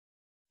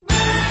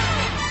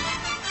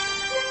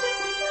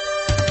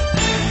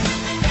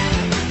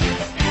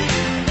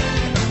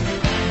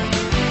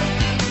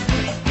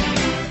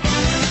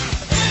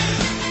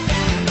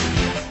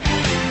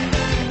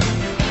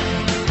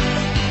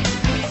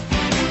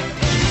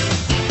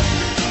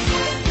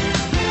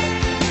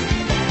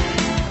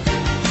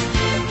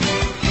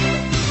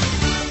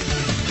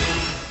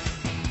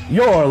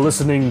You're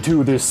listening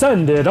to the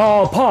Send It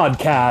All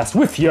podcast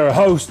with your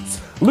hosts,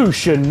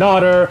 Lucian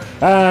Nodder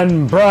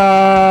and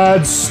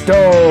Brad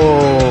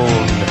Stone.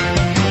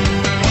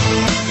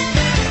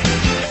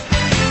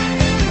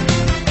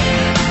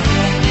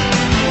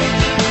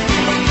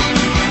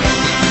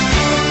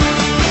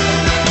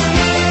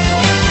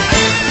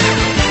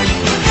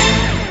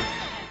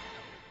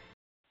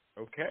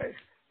 Okay.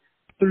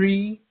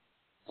 3,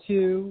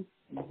 2,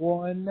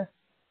 1.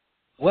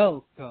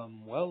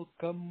 Welcome. Welcome.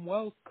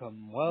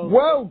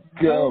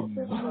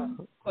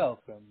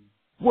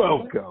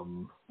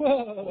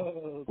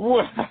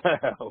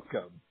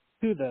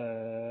 To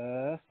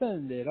the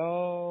Send It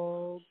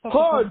All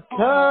Podcast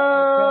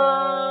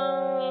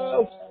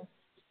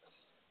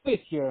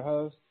with your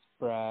host,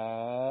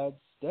 Brad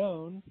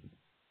Stone.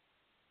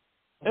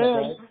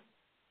 And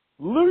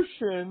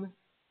Lucian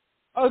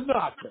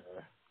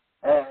Nodder.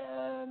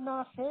 And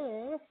not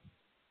her.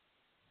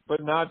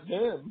 But not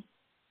him.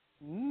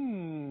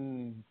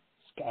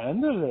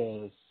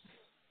 Scandalous.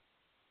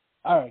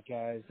 Alright,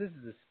 guys, this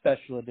is a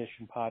special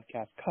edition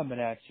podcast coming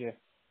at you.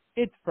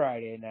 It's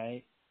Friday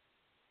night.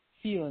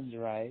 Feeling's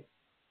right.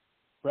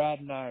 Brad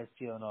and I are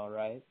feeling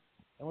alright.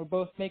 And we're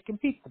both making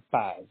pizza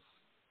pies.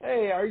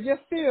 Hey, are you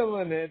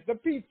feeling it? The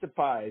pizza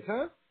pies,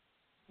 huh?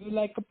 You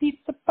like a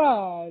pizza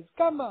pies?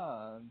 Come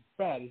on.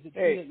 Brad, is it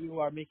true Hey. that you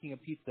are making a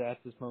pizza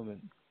at this moment?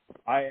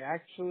 I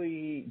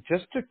actually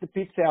just took the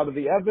pizza out of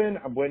the oven.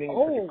 I'm waiting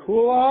for it to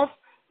cool off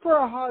for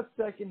a hot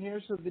second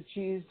here so the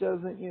cheese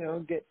doesn't,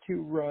 get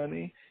too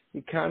runny.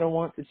 You kind of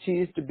want the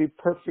cheese to be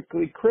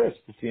perfectly crisp,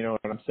 if you know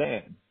what I'm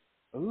saying.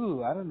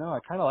 Ooh, I don't know. I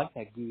kind of like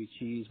that gooey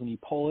cheese. When you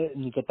pull it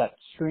and you get that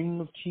string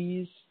of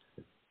cheese,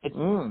 it's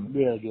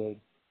really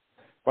good.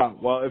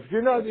 Well, if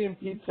you're not eating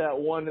pizza at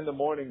 1 in the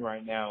morning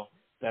right now,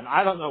 then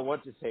I don't know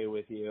what to say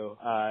with you.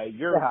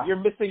 You're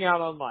missing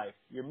out on life.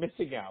 You're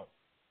missing out.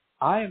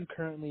 I am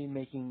currently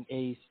making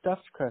a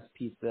stuffed crust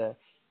pizza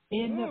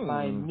in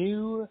my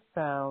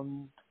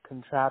newfound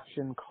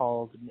contraption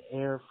called an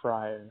air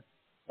fryer.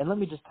 And let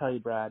me just tell you,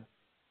 Brad,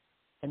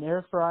 an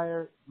air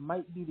fryer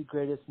might be the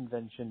greatest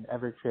invention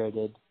ever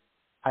created.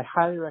 I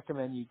highly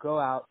recommend you go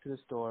out to the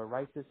store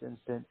right this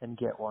instant and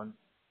get one.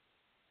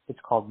 It's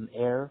called an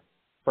air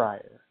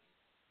fryer.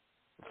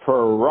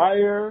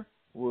 Fryer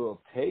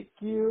will take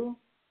you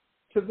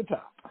to the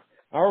top.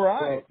 All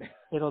right. So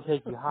it'll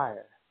take you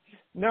higher.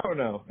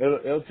 No.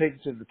 It'll take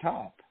you to the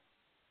top.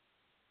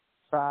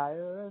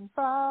 Fire and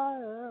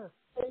fire,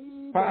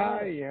 baby.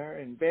 Fire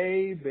and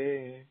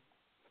baby.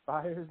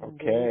 Fires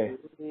and Okay.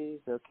 babies.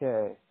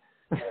 Okay.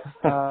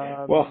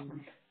 Well,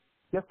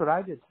 guess what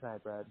I did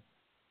tonight, Brad?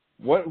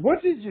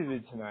 what did you do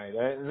tonight?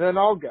 Then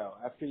I'll go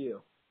after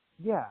you.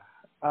 Yeah.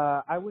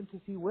 I went to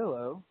see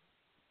Willow.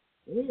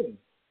 Mm.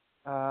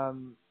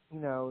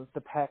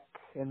 The Peck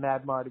and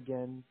Mad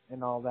Mardigan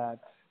and all that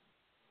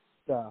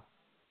stuff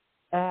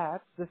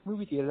at this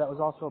movie theater that was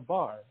also a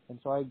bar.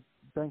 And so I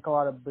drank a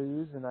lot of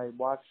booze and I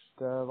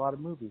watched a lot of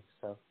movies.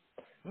 So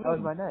that was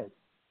my night.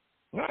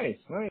 Nice.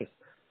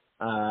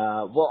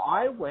 Well,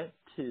 I went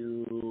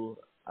to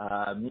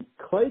meet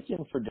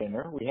Clayton for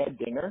dinner. We had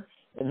dinner,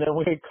 and then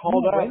we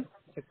called up. Went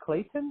to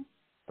Clayton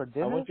for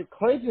dinner? I went to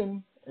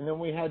Clayton, and then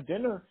we had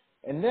dinner,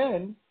 and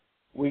then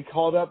we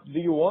called up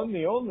the one,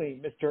 the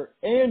only, Mr.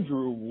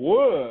 Andrew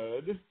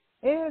Wood.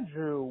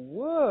 Andrew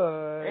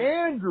Wood.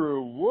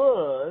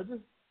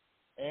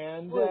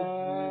 And would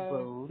you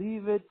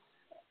believe it?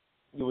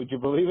 Would you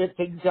believe it?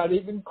 Things got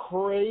even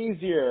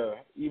crazier,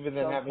 even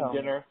than having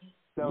dinner.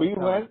 We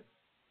went.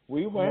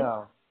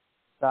 No,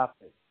 stop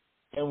it.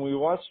 And we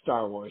watched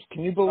Star Wars.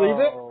 Can you believe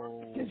it?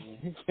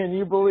 Can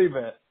you believe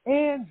it?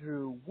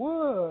 Andrew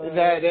Wood.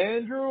 That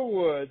Andrew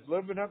Wood's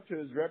living up to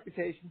his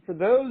reputation. For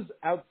those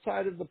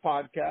outside of the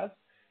podcast,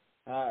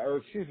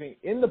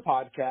 in the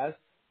podcast,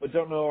 but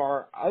don't know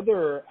our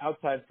other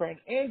outside friend,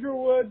 Andrew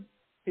Wood,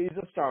 he's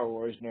a Star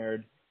Wars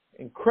nerd.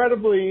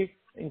 Incredible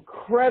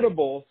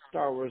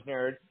Star Wars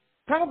nerd.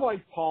 Kind of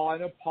like Paul. I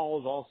know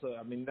Paul is also,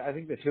 I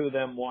think the two of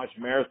them watch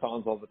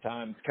marathons all the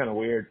time. It's kind of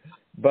weird.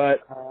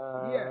 But,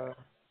 yeah.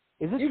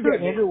 Is it true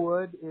Andrew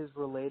Wood is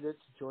related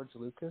to George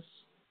Lucas?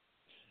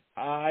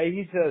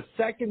 He's a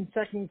second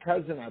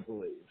cousin, I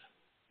believe.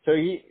 So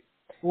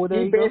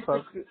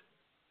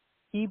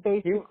He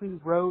basically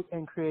wrote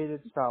and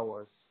created Star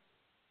Wars.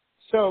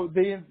 So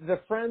the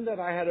friend that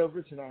I had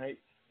over tonight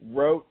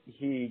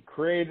he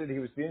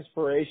was the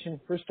inspiration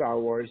for Star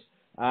Wars.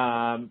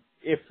 So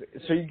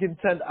you can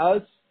send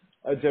us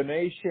a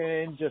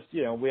donation, just,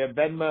 we have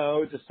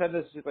Venmo, just send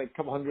us just like a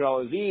couple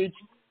 $100 each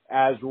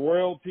as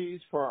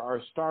royalties for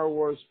our Star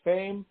Wars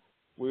fame.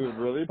 We would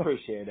really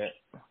appreciate it.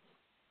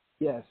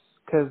 Yes,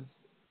 because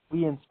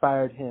we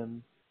inspired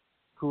him,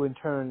 who in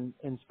turn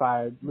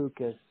inspired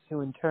Lucas,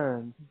 who in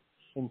turn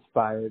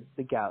inspired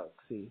the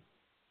galaxy.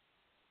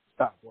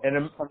 Star Wars.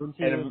 And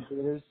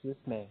theaters this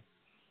May.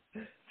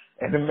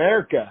 And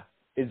America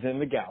is in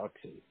the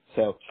galaxy.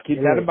 So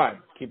keep that in mind.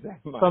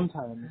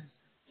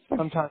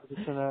 Sometimes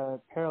it's in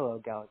a parallel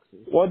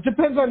galaxy. Well, it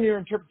depends on your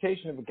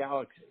interpretation of a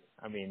galaxy.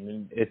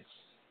 It's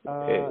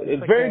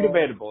It's very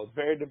debatable. It's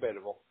very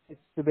debatable.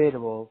 It's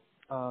debatable.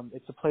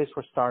 It's a place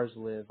where stars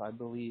live, I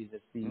believe.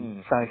 It's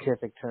the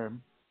scientific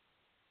term.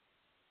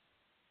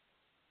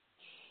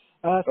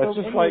 That's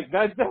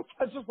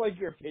just like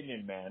your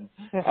opinion, man.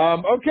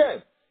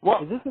 Okay.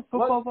 Well, is this a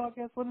football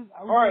podcast?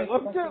 All right,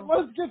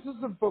 let's get to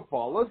some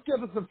football.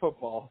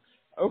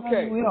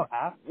 Okay. We don't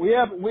have to.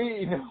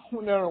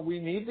 We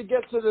need to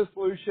get to the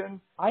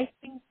solution. I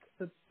think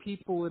that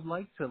people would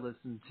like to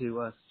listen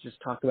to us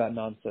just talk about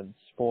nonsense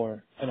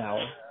for an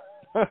hour.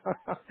 Well,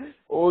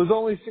 it was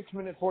only 6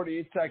 minutes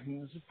 48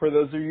 seconds for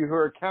those of you who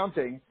are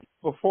counting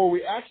before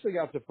we actually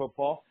got to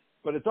football.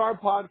 But it's our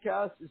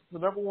podcast. It's the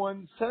number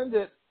one Send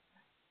It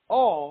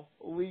All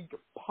League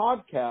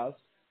podcast,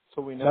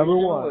 so we know number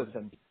you're one. going to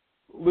listen.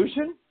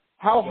 Lucian,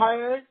 how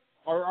high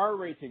are our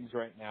ratings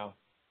right now?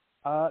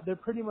 They're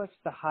pretty much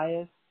the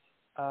highest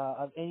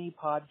of any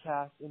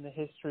podcast in the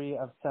history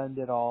of Send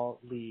It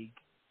All League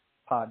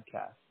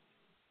podcast.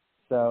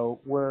 So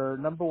we're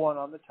number one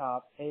on the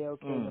top,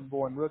 AOK number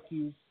one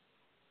rookies.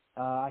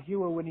 I hear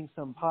we're winning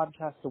some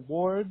podcast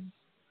awards,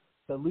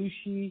 the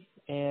Lucy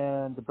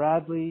and the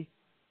Bradley.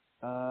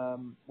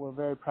 We're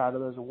very proud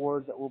of those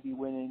awards that we'll be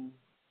winning.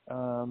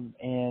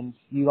 And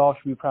you all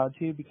should be proud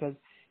too, because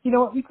you know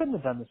what? We couldn't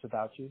have done this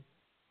without you.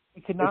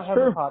 We could not have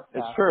a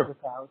podcast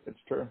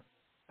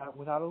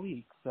without a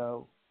league.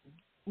 So,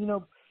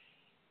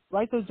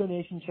 write those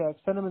donation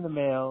checks, send them in the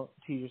mail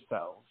to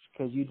yourselves,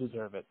 because you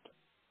deserve it.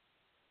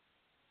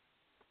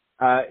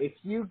 If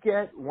you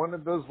get one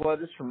of those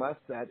letters from us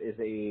that is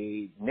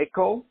a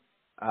nickel,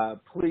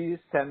 please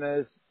send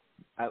us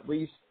at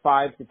least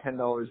 $5 to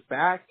 $10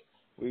 back.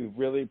 We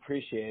really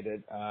appreciate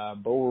it.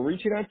 But we're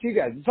reaching out to you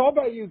guys. It's all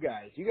about you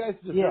guys. You guys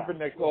deserve a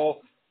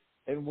nickel,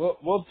 and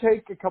we'll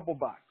take a couple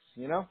bucks.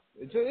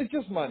 It's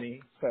just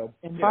money. So.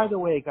 And by the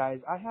way, guys,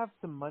 I have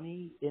some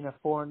money in a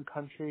foreign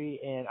country,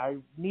 and I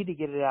need to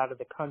get it out of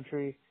the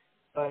country.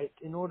 But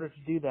in order to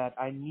do that,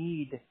 I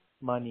need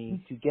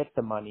money to get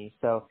the money.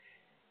 So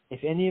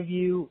if any of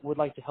you would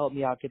like to help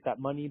me out get that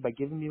money by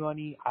giving me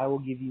money, I will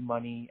give you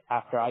money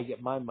after I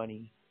get my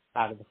money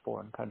out of the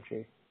foreign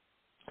country.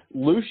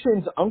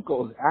 Lucian's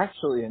uncle is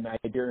actually a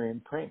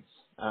Nigerian prince.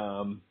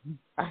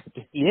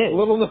 He is.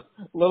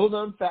 Little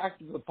known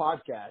fact of the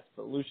podcast,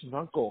 but Lucian's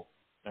uncle,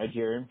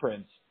 Nigerian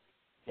prince.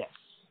 Yes.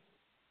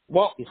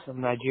 Well, he's from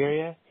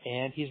Nigeria,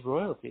 and he's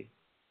royalty.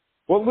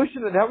 Well,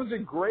 Lucian, that was a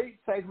great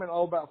segment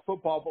all about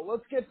football, but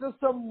let's get to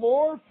some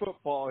more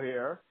football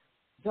here.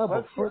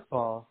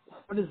 Football.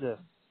 What is this?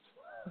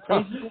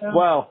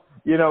 Well,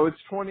 it's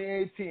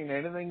 2018.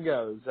 Anything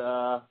goes.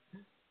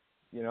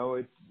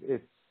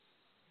 It's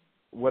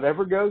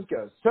whatever goes.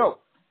 So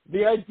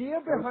the idea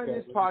behind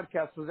this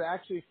podcast was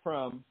actually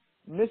from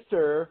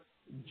Mr.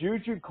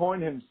 Juju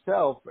Coin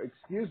himself.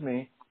 Excuse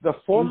me, the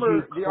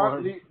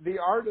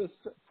artist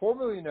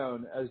formerly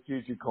known as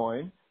Juju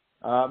Coin,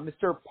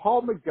 Mr.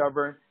 Paul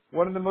McGovern,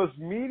 one of the most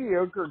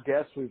mediocre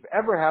guests we've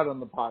ever had on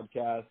the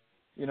podcast.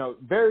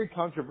 Very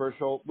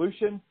controversial.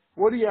 Lucian,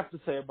 what do you have to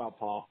say about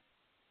Paul?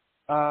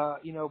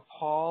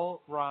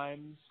 Paul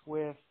rhymes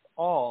with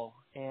all,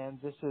 and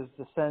this is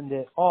the Send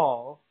It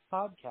All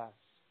podcast.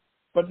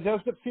 But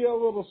does it feel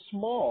a little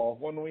small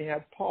when we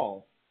have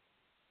Paul?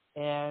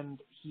 And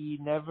he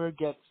never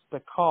gets the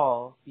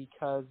call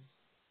because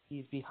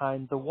he's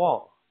behind the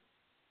wall.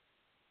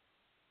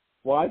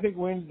 Well, I think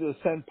we need to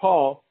send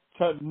Paul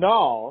to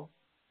New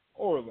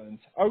Orleans.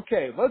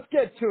 Okay, let's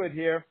get to it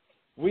here.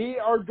 We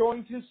are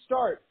going to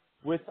start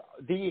with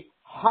the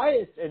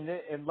highest,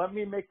 and let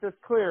me make this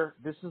clear,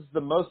 this is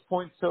the most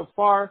points so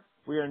far.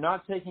 We are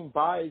not taking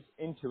buys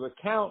into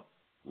account.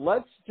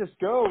 Let's just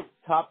go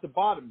top to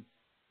bottom.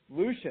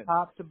 Lucian.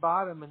 Top to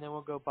bottom, and then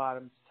we'll go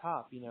bottom to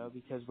top,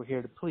 because we're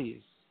here to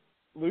please.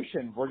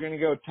 Lucian, we're going to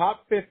go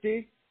top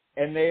 50,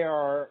 and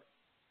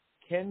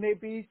can they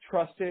be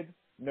trusted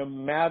no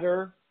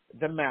matter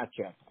the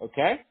matchup,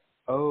 okay?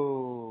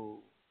 Oh,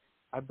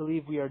 I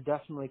believe we are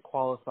definitely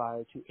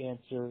qualified to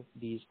answer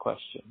these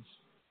questions.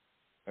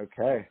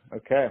 Okay.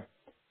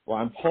 Well,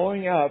 I'm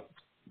pulling up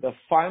the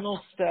final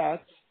stats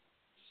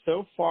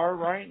so far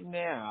right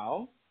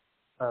now.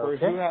 For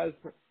who has.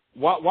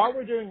 While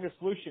we're doing this,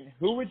 Lucian,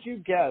 who would you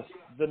guess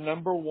the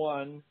number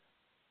one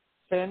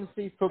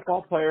fantasy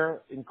football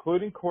player,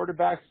 including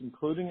quarterbacks,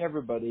 including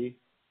everybody,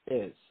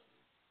 is?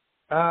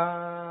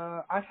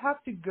 I'd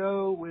have to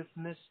go with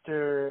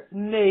Mr.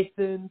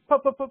 Nathan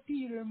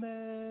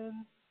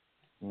Peterman.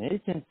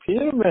 Nathan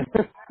Peterman.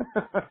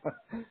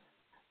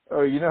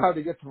 Oh, you know how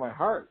to get to my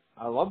heart.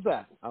 I love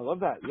that.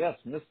 Yes,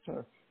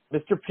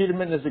 Mr.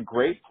 Peterman is a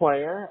great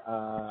player.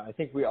 I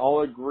think we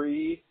all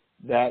agree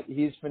that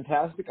he's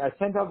fantastic. I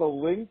sent out a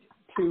link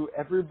to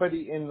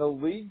everybody in the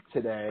league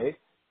today.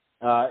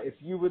 If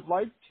you would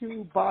like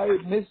to buy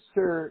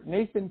Mr.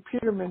 Nathan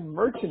Peterman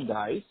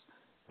merchandise,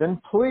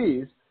 then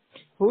please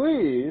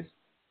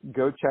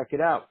go check it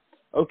out.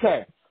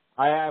 Okay,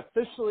 I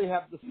officially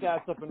have the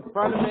stats up in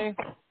front of me.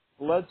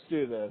 Let's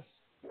do this.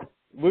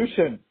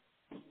 Lucian,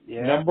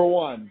 number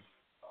one,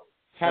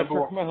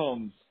 Patrick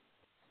Mahomes.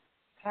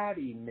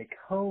 Patty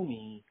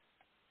McHoney.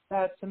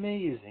 That's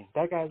amazing.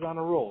 That guy's on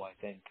a roll, I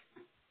think.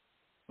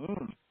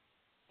 Mm.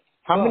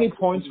 How many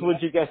points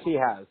would you guess he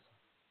has?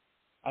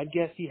 I'd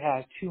guess he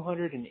has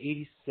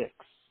 286.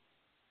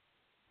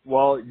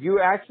 Well,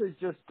 you actually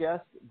just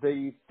guessed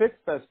the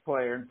fifth best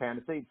player in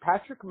fantasy.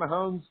 Patrick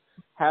Mahomes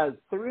has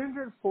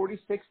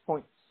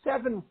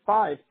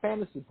 346.75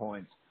 fantasy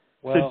points.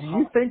 Well, so do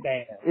you think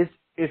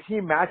is he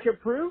matchup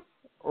proof,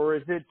 or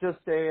is it just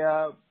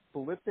a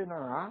blip in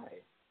our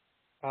eye?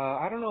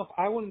 I don't know if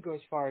I wouldn't go as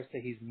far as say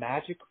he's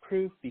magic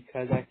proof,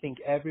 because I think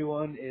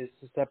everyone is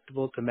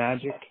susceptible to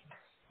magic.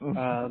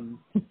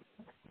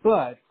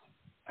 But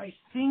I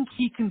think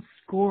he can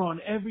score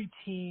on every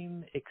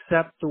team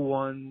except the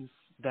ones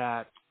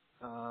that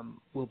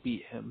will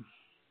beat him.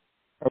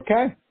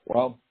 Okay.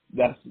 Well,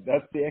 that's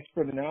the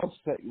expert analysis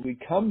that we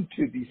come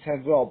to the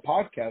Sentinel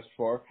podcast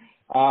for.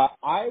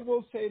 I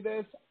will say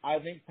this. I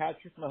think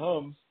Patrick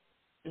Mahomes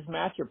is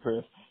matchup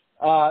proof.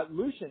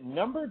 Lucian,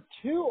 number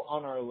 2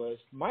 on our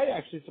list might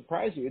actually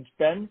surprise you. It's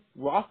Ben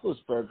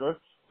Roethlisberger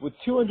with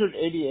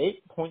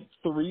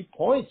 288.3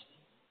 points.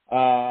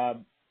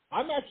 I'm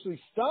actually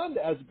stunned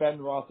as a Ben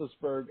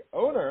Roethlisberger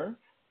owner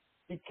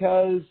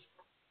because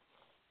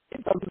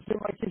it doesn't seem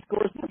like he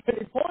scores that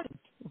many points.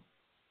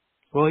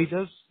 Well, he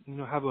does,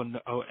 have an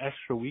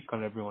extra week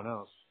on everyone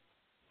else.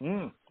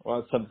 Well,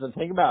 it's something to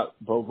think about.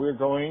 But we're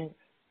going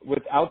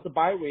without the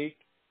bye week.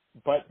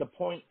 But the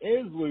point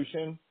is,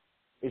 Lucian,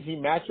 is he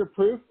matchup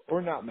proof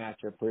or not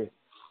matchup proof?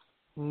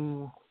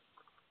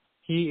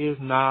 He is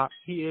not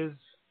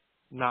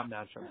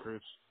matchup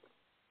proof.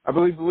 I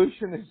believe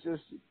Lucian is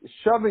just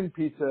shoving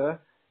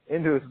pizza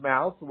into his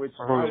mouth, which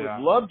I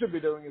would love to be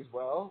doing as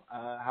well.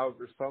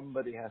 However,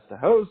 somebody has to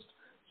host.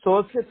 So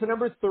let's get to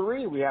number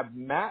 3. We have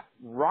Matt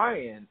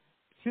Ryan,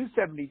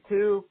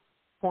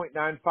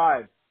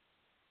 272.95.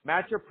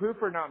 Matchup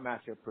proof or not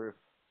matchup proof?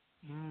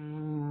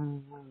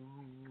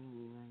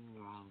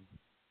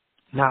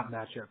 Not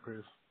matchup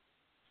proof.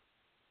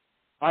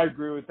 I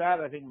agree with that.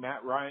 I think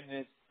Matt Ryan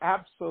is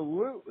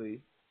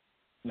absolutely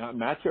not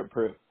matchup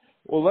proof.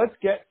 Well, let's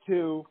get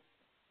to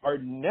our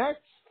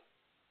next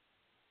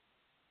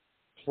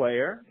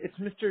player. It's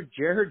Mr.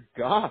 Jared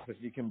Goff,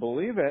 if you can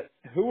believe it.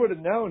 Who would have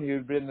known he would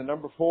have been the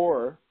number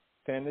 4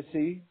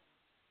 fantasy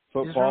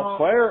football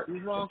player?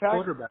 These are all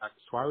quarterbacks.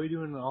 Why are we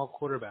doing an all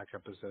quarterback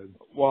episode?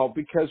 Well,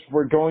 because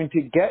we're going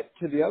to get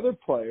to the other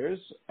players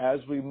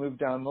as we move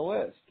down the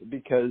list,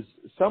 because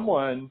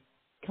someone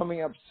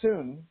coming up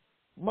soon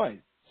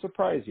might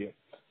surprise you.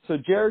 So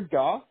Jared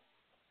Goff,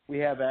 we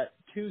have at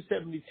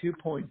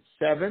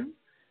 272.7.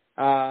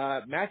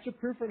 Matchup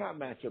proof or not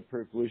matchup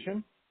proof,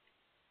 Lucian?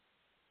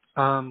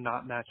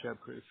 Not matchup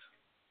proof.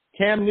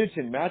 Cam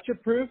Newton,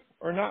 matchup proof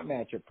or not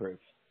matchup proof?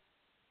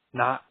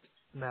 Not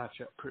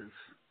matchup proof.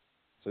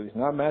 So he's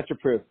not matchup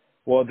proof.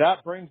 Well,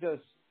 that brings us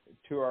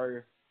to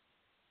our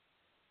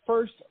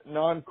first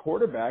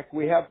non-quarterback.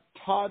 We have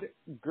Todd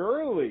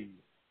Gurley.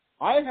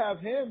 I have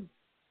him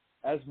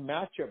as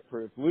matchup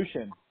proof.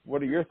 Lucian,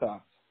 what are your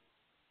thoughts?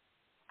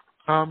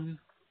 I'm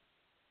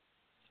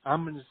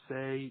going to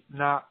say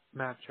not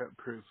matchup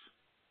proof.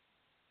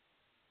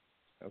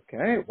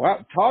 Okay.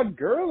 Wow. Todd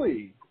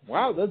Gurley.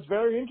 Wow, that's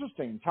very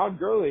interesting. Todd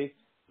Gurley,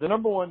 the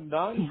number 1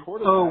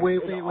 non-quarterback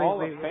in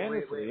all of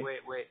fantasy.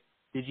 Wait.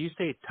 Did you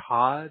say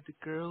Todd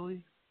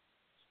Gurley?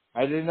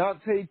 I did not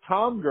say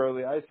Tom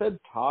Gurley. I said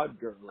Todd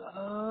Gurley.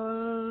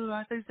 Oh,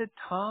 I thought you said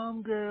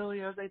Tom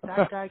Gurley. I was like,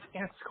 that guy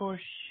can't score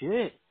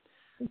shit.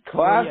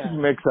 Classic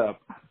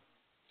mix-up.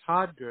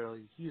 Todd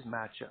Gurley, he's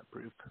matchup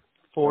proof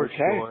for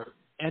sure.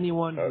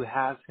 Anyone who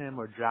has him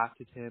or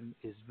drafted him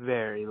is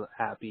very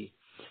happy.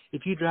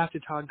 If you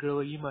drafted Todd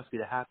Gurley, you must be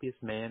the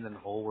happiest man in the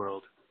whole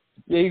world.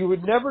 Yeah, you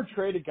would never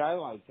trade a guy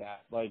like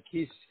that. Like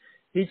he's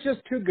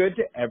just too good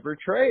to ever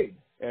trade.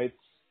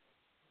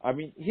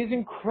 He's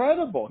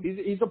incredible.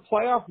 He's a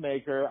playoff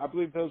maker. I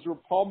believe those were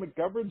Paul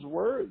McGovern's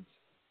words.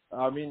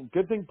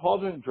 Good thing Paul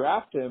didn't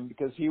draft him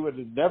because he would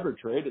have never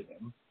traded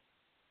him.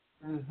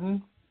 Mm-hmm.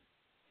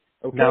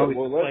 Okay, now he's a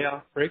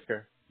playoff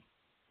breaker.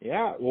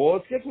 Yeah, well,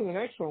 let's get to the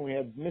next one. We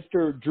have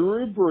Mr.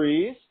 Drew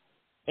Brees,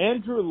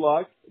 Andrew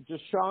Luck,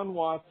 Deshaun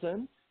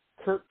Watson,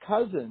 Kirk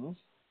Cousins.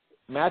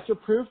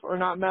 Matchup proof or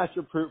not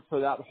matchup proof for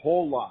that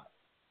whole lot?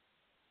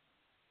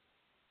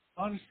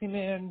 Honestly,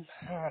 man,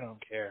 I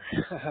don't care.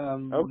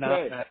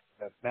 Okay. Not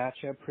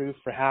matchup proof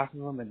for half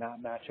of them and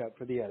not matchup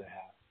for the other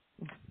half.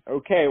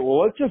 Okay, well,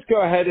 let's just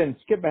go ahead and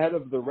skip ahead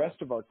of the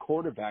rest of our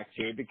quarterbacks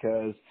here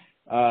because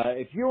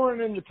if you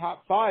weren't in the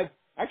top 5,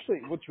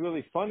 actually, what's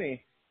really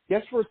funny,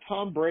 guess where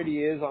Tom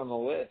Brady is on the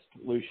list,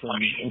 Lucian,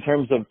 in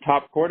terms of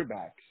top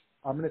quarterbacks?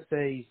 I'm going to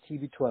say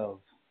he's TB12.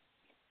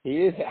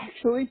 He is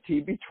actually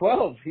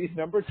TB12. He's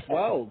number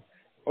 12.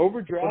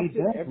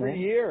 Overdrafted every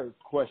year,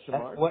 question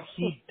mark. That's what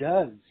he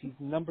does. He's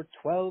number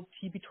 12,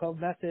 TB12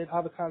 method,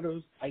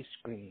 avocados, ice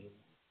cream.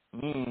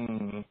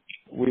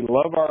 We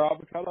love our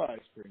avocado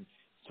ice cream.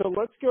 So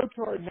let's go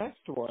to our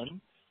next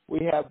one. We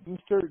have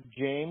Mr.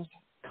 James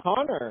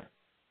Conner.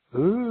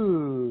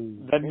 Ooh.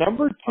 The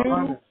number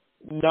 2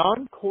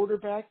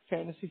 non-quarterback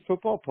fantasy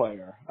football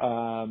player.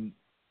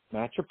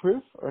 Matchup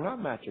proof or not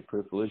matchup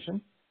proof,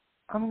 Lucian?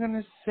 I'm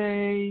gonna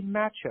say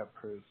matchup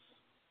proof.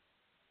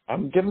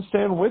 I'm going to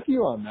stand with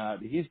you on that.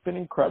 He's been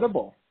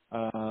incredible.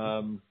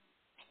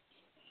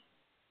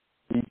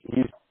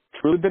 He's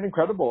truly been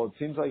incredible. It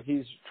seems like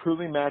he's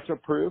truly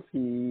matchup proof.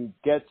 He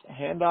gets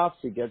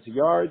handoffs, he gets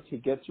yards, he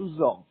gets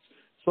results.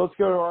 So let's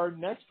go to our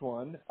next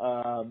one.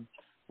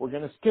 We're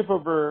going to skip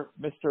over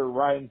Mr.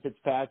 Ryan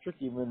Fitzpatrick,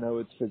 even though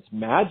it's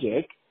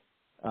Fitzmagic.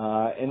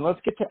 And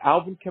let's get to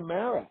Alvin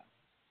Kamara.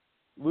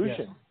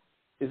 Lucian,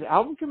 is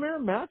Alvin Kamara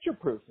matchup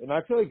proof? And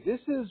I feel like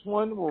this is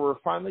one where we're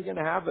finally going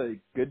to have a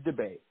good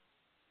debate.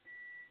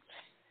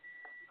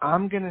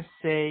 I'm gonna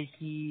say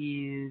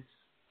he's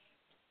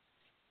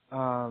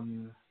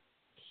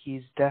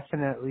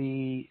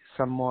definitely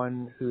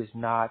someone who's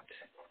not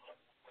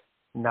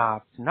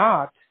matchup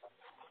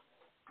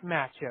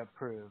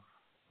proof.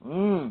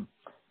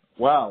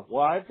 Wow.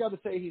 Well, I've got to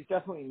say he's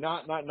definitely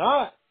not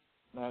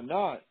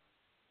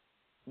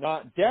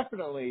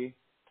definitely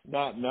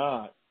not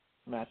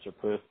matchup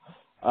proof.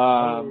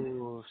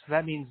 So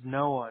that means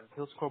no one.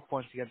 He'll score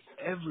points against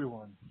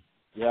everyone.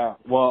 Yeah.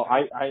 Well,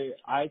 I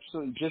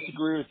actually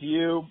disagree with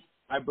you.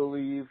 I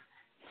believe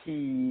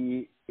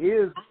he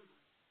is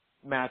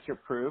matchup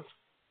proof.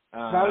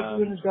 How was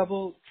he in a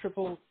double,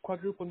 triple,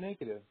 quadruple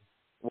negative?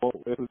 Well,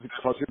 it was a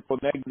quadruple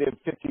negative,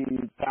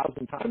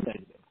 50,000 times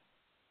negative.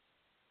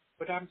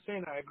 But I'm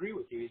saying I agree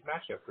with you. He's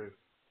matchup proof.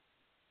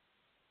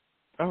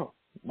 Oh.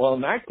 Well,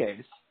 in that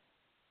case,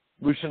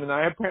 Lucian and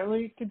I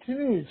apparently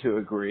continue to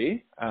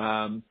agree.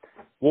 Well,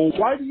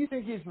 why do you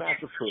think he's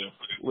matchup proof,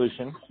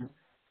 Lucian?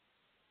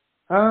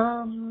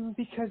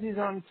 Because he's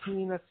on a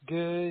team that's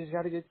good. He's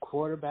got a good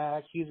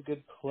quarterback. He's a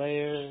good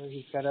player.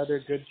 He's got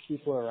other good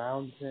people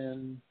around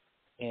him,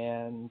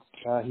 and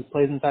he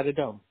plays inside a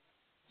dome.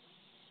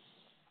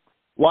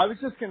 Well, I was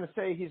just going to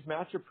say he's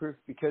matchup proof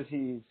because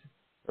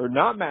or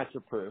not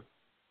matchup proof,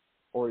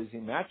 or is he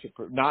matchup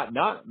proof? Not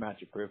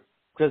matchup proof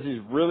because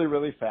he's really,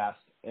 really fast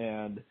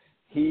and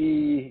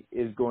he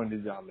is going to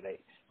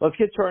dominate. Let's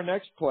get to our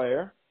next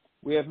player.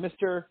 We have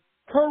Mr.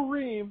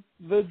 Kareem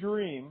the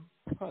Dream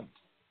Hunt.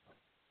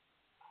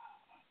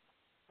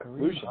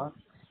 Lucian.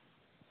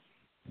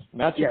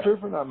 Matchup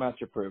proof or not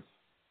matchup proof?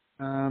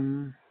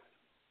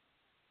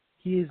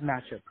 He is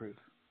matchup proof.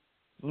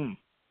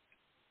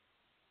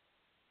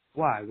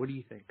 Why? What do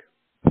you think?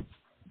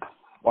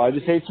 Well, I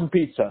just ate some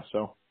pizza,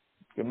 so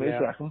give me a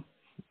second.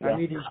 Yeah. I'm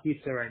eating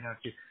pizza right now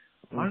too.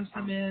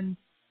 Honestly, man,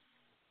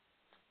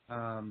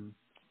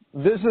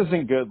 this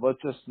isn't good.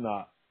 Let's just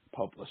not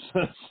publish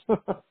this.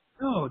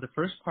 No, the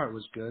first part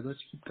was good. Let's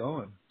keep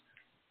going.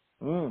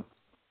 I'm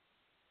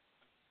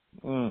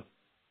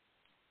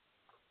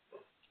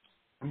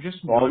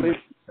just enjoying my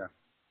pizza.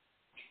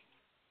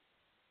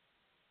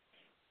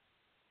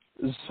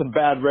 This is some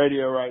bad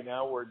radio right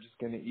now. We're just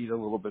going to eat a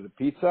little bit of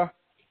pizza.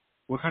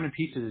 What kind of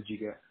pizza did you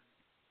get?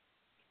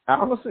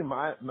 Honestly,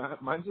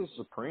 mine's a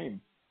Supreme.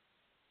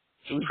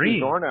 It was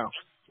Supreme? DiGiorno.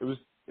 It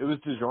was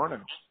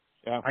DiGiorno.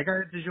 Yeah. I got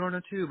a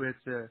DiGiorno too, but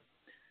it's a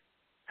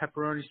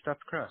pepperoni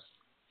stuffed crust.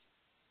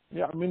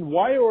 Yeah, I mean,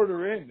 why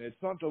order in?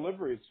 It's not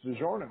delivery. It's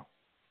DiGiorno.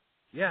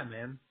 Yeah,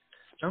 man.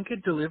 Don't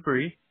get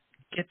delivery.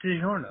 Get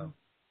DiGiorno.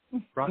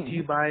 Brought to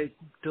you by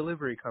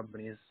delivery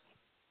companies.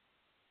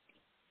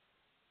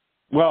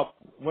 Well,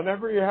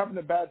 whenever you're having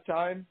a bad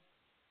time,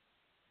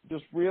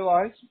 just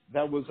realize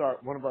that was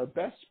one of our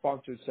best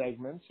sponsored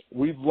segments.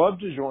 We've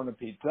loved DiGiorno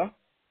pizza.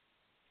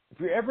 If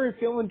you're ever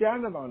feeling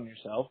down on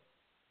yourself,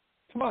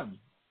 come on.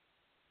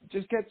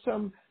 Just get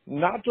some,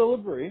 not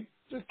delivery,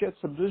 just get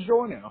some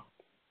DiGiorno.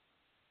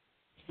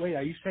 Wait,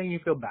 are you saying you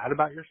feel bad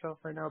about yourself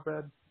right now,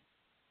 Brad?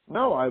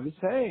 No, I was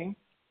saying,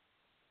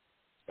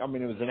 I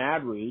mean, it was an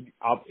ad read,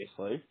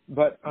 obviously,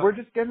 but we're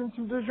just getting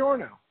some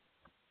DiGiorno.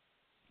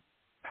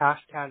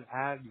 Hashtag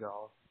ad,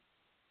 y'all.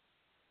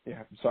 Yeah,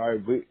 I'm sorry.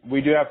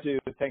 We do have to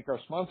thank our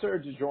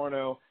sponsor,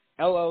 DiGiorno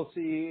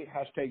LLC,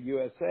 hashtag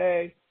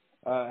USA,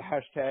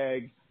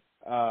 hashtag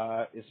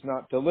it's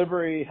not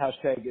delivery,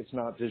 hashtag it's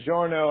not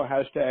DiGiorno,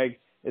 hashtag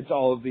it's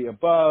all of the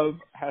above,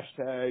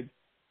 hashtag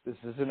this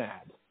is an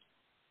ad.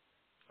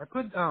 I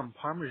put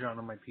Parmesan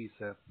on my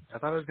pizza. I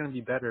thought it was going to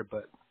be better,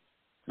 but...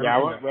 Yeah,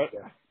 I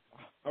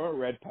went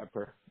red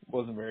pepper. It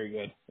wasn't very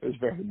good. It was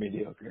very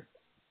mediocre.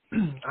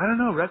 I don't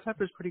know. Red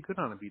pepper's pretty good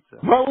on a pizza.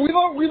 Well, we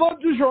love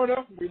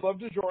DiGiorno. We love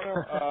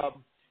DiGiorno.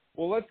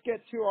 Well, let's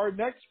get to our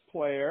next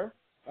player.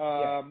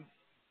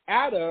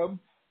 Adam,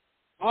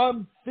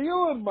 I'm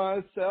feeling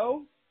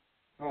myself.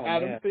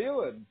 Adam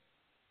Thielen.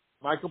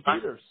 Michael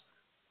Peters.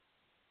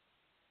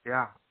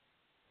 Yeah.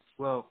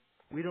 Well,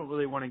 we don't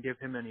really want to give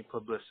him any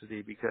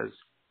publicity because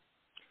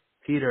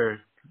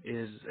Peter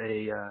is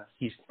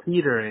he's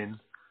teetering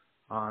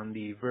on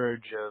the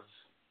verge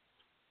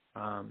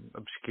of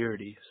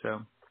obscurity.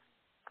 So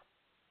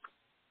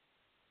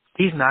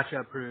he's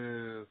matchup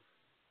proof.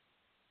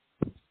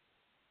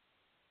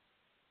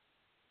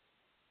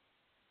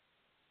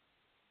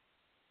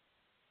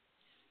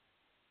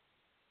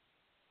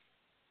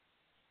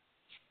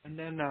 And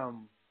then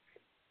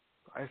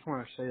I just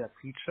want to say that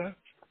pizza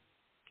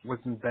was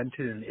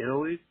invented in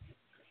Italy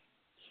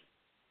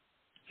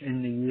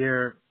in the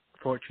year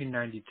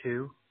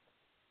 1492.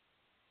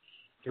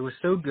 It was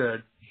so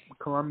good.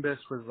 Columbus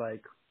was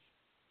like,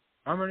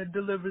 I'm going to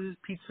deliver this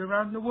pizza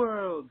around the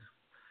world,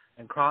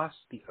 and crossed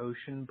the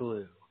ocean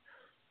blue.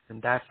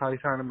 And that's how he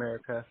found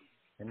America.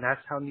 And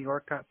that's how New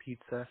York got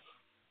pizza.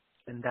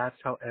 And that's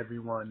how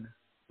everyone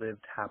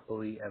lived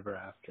happily ever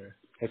after.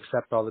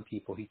 Except all the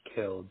people he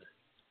killed.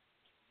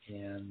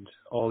 And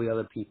all the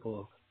other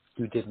people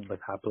who didn't live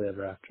happily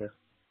ever after.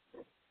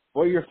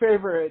 Well, your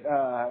favorite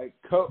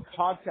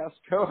podcast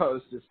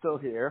co-host is still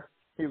here.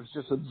 He was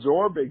just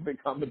absorbing the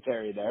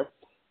commentary there.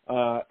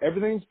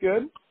 Everything's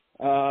good.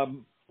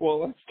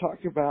 Well, let's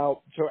talk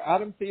about, so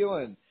Adam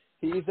Thielen,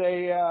 he's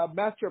a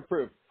matchup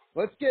proof.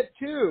 Let's get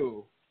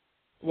to,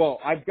 well,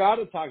 I've got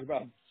to talk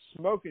about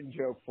smoking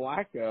Joe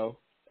Flacco.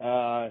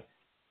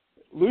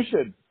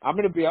 Lucian, I'm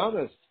going to be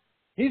honest.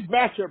 He's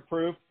matchup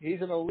proof.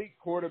 He's an elite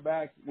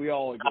quarterback. We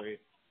all agree.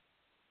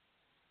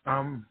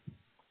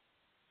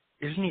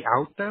 Isn't he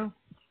out though?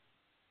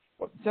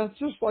 Well, that's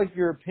just like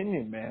your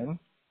opinion, man.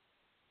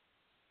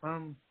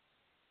 I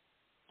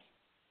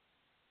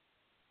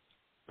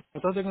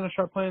thought they were going to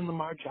start playing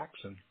Lamar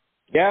Jackson.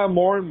 Yeah,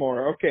 more and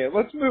more. Okay,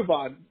 let's move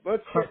on.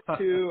 Let's get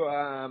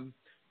to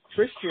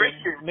Christian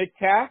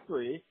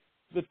McCaffrey,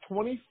 the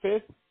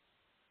 25th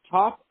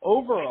top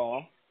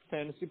overall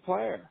fantasy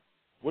player.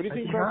 What do you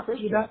think about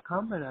Christian?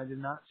 I did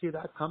not see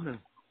that coming.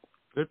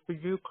 Good for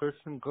you,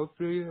 Christian. Good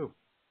for you.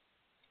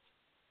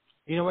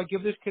 You know what?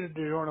 Give this kid a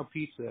DiGiorno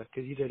pizza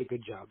because he did a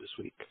good job this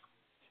week.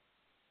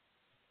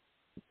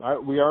 All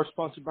right, we are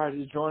sponsored by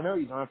DiGiorno.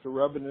 You don't have to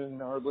rub it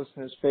in our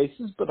listeners'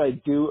 faces, but I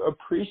do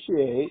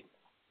appreciate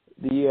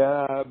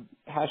the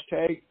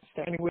hashtag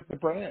standing with the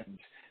brand.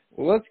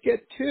 Well, let's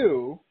get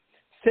to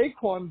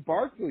Saquon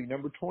Barkley,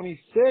 number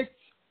 26.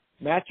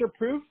 Matchup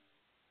proof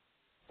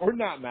or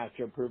not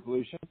matchup proof,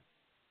 Lucian?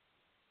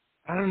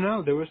 I don't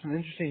know. There was some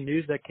interesting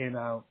news that came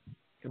out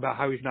about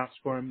how he's not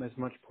scoring as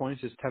much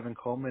points as Tevin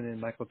Coleman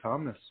and Michael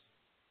Thomas.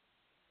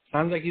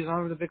 Sounds like he's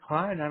on the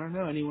decline. I don't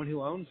know. Anyone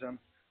who owns him,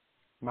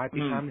 might be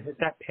time to hit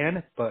that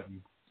panic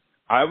button.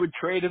 I would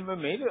trade him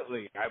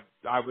immediately.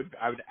 I would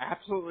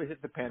absolutely hit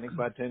the panic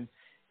button.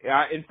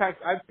 In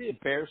fact, I'd be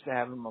embarrassed to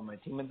have him on my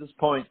team at this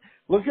point.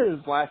 Look at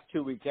his last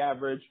 2-week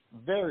average.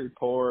 Very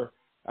poor.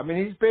 I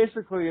mean, he's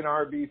basically an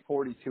RB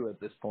 42 at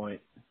this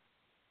point.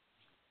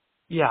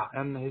 Yeah,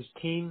 and his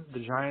team, the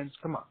Giants,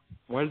 come on.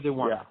 What did they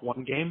want? Yeah.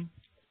 One game?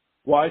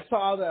 Well, I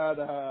saw that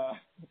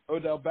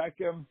Odell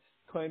Beckham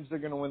claims they're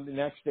going to win the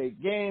next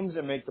 8 games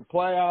and make the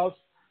playoffs.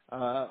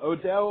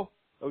 Odell,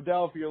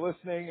 if you're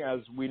listening,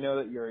 as we know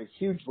that you're a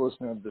huge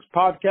listener of this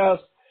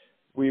podcast,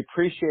 we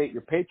appreciate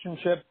your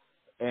patronship.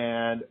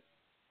 And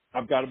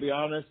I've got to be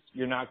honest,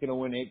 you're not going to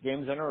win 8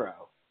 games in a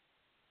row.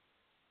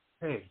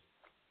 Hey.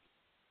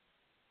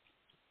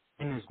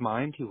 In his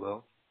mind, he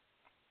will.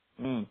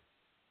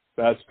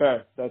 That's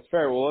fair. That's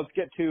fair. Well, let's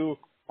get to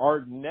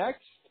our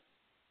next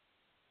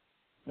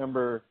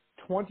number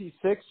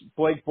 26,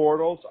 Blake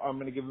Bortles. I'm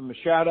going to give him a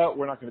shout out.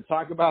 We're not going to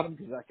talk about him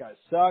because that guy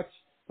sucks.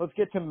 Let's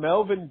get to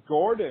Melvin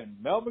Gordon.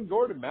 Melvin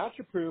Gordon,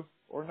 matchup proof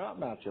or not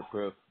matchup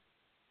proof?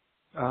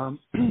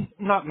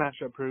 Not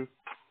matchup proof.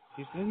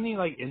 Isn't he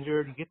like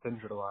injured? He gets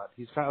injured a lot.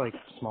 He's got like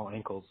small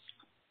ankles.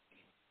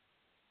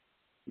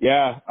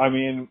 Yeah, I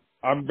mean,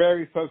 I'm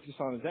very focused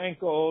on his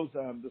ankles.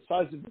 The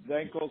size of his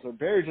ankles are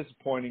very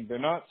disappointing. They're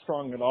not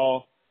strong at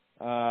all.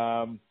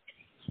 I'm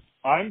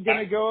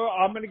gonna go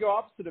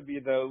opposite of you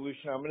though,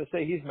 Lucian. I'm gonna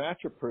say he's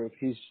matchup proof.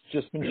 He's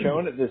just been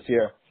showing it this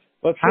year.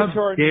 Let's How get to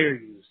our dare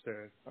you,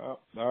 sir?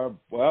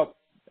 Well,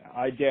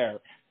 I dare.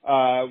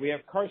 We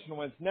have Carson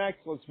Wentz next.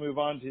 Let's move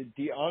on to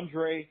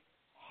DeAndre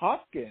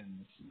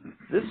Hopkins.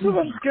 This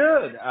one's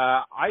good.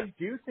 I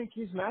do think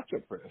he's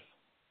matchup proof.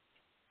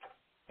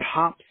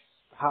 Hops,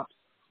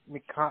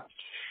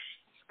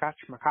 Scotch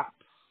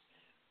McCops,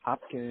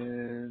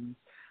 Hopkins.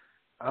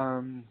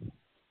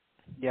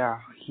 Yeah,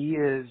 he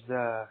is.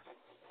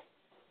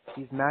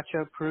 He's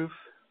matchup proof.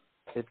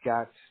 They've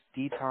got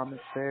D.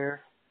 Thomas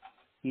there.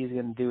 He's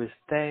going to do his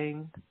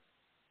thing.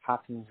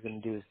 Hopkins is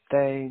going to do his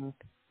thing.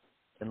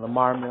 And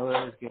Lamar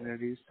Miller is going to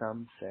do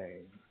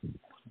something.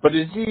 But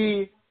is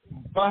he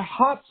by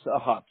hops a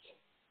hops?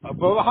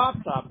 Above hops.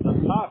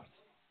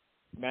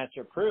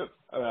 Matchup proof.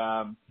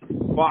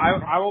 Well,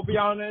 I will be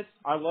honest.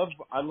 I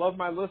love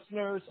my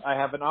listeners. I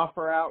have an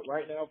offer out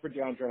right now for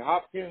DeAndre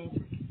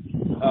Hopkins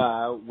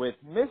with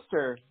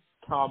Mr.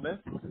 Thomas,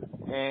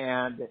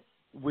 and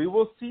we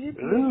will see if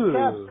he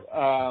accepts.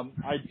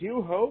 I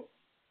do hope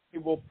he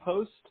will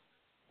post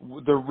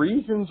the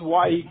reasons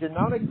why he did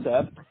not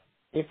accept.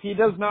 If he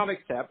does not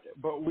accept,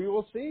 but we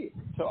will see.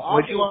 So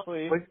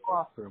obviously, what'd you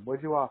offer him?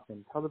 What'd you offer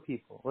him? Tell the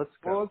people. Let's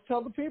go. Well, let's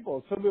tell the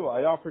people.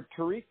 I offered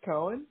Tariq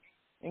Cohen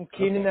and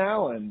Keenan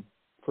Allen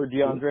for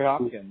DeAndre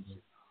Hopkins.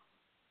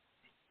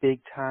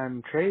 Big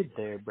time trade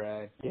there,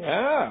 Brad. Yeah,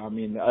 I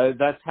mean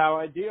that's how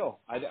I deal.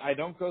 I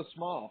don't go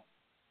small.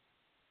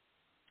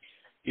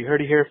 You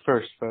heard it here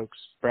first, folks.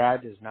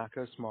 Brad does not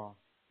go small.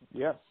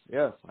 Yes,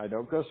 I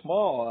don't go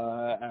small.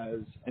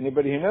 As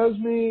anybody who knows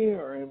me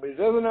or anybody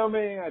who doesn't know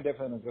me, I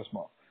definitely don't go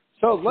small.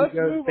 So let's he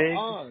goes move big,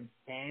 on.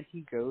 and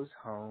he goes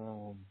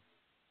home.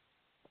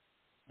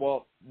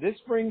 Well, this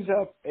brings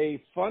up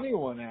a funny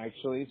one,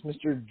 actually. It's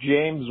Mr.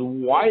 James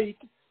White,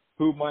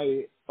 who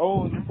my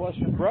own flesh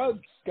and blood,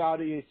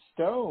 Scotty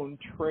Stone,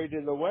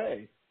 traded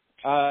away.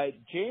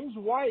 James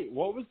White,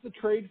 what was the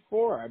trade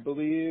for? I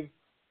believe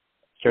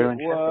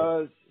Sterling it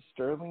was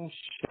Sterling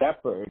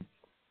Shepard.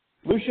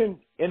 Lucian,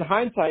 in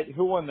hindsight,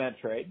 who won that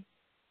trade?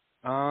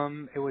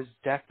 It was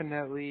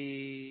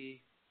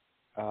definitely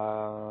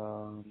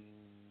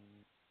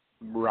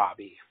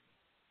Robbie.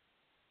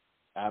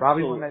 Absolutely.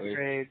 Robbie won that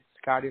trade.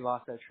 Scotty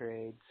lost that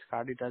trade.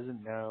 Scotty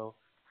doesn't know.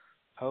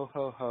 Ho,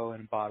 ho, ho,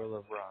 and a bottle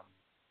of rum.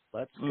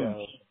 Let's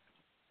go.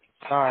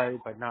 Sorry,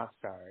 but not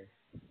sorry.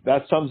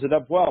 That sums it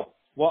up well.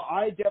 Well,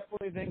 I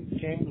definitely think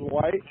James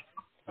White,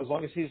 as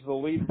long as he's the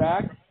lead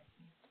back,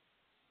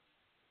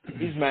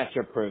 he's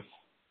matchup proof.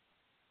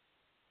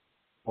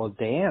 Well,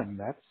 damn,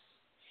 that's...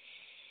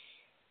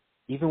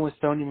 Even with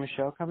Sony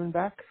Michel coming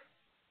back?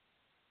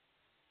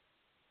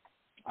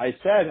 I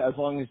said, as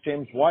long as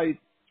James White,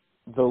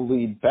 the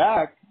lead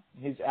back,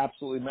 he's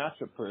absolutely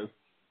matchup proof.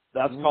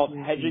 That's called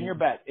hedging your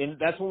bet. And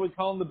that's what we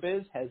call in the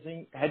biz,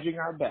 hedging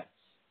our bets.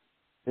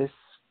 This,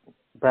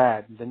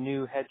 Brad, the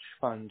new hedge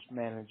fund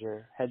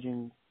manager,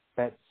 hedging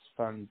bets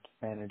fund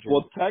manager.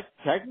 Well,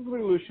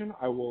 technically, Lucian,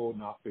 I will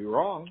not be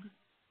wrong.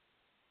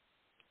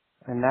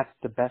 And that's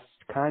the best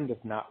kind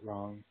of not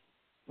wrong.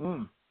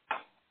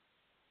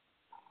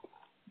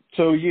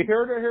 So you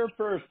heard it here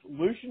first.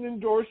 Lucian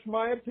endorsed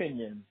my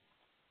opinion.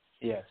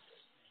 Yes.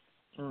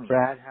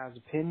 Brad has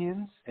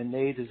opinions, and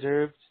they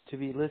deserve to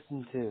be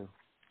listened to.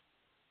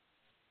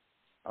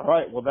 All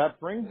right. Well, that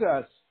brings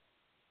us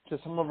to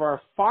some of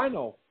our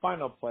final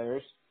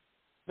players.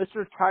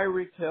 Mr.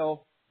 Tyreek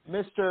Hill,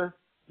 Mr.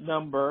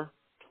 number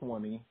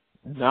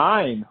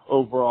 29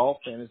 overall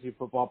fantasy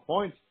football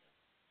points.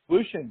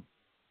 Lucian,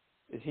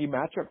 is he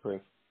matchup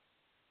proof?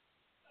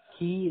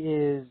 He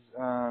is,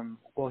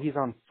 he's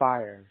on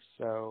fire,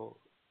 so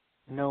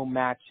no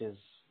matches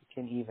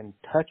can even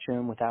touch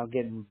him without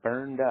getting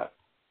burned up.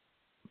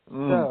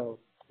 So,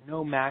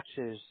 no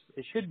matches,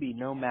 it should be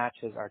no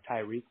matches are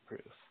Tyreek proof.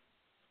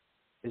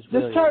 This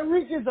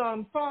Tyreek is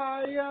on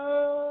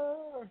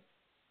fire!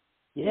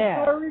 Yeah.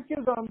 This Tyreek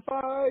is on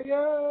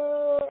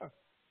fire!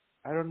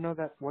 I don't know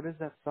that, what is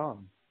that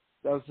song?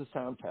 That was the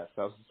sound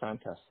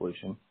test,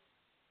 Lucian.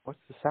 What's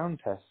the sound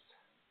test?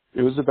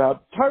 It was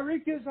about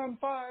Tyreek is on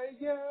fire!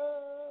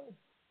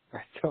 I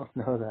don't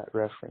know that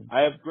reference.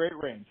 I have great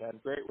range.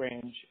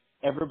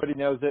 Everybody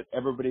knows it.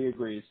 Everybody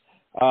agrees.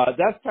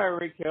 That's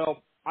Tyreek Hill.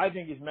 I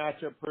think he's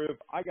matchup proof.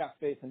 I got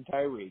faith in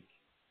Tyreek.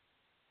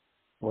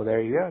 Well,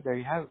 there you go. There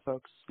you have it,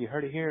 folks. You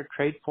heard it here.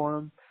 Trade for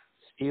him,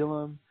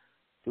 steal him,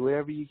 do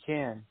whatever you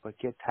can, but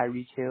get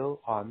Tyreek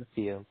Hill on the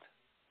field.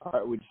 All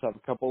right, we just have a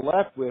couple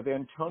left. We have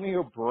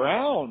Antonio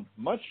Brown,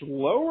 much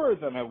lower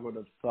than I would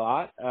have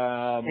thought.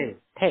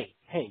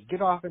 Hey,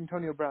 get off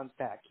Antonio Brown's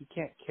back. He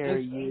can't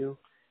carry you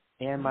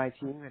and my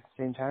team at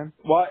the same time.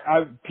 Well,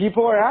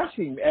 people are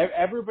asking.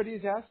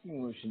 Everybody's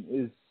asking, Lucian,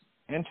 is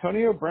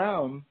Antonio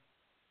Brown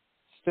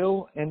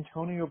still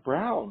Antonio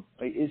Brown?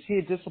 Like, is he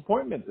a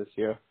disappointment this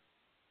year?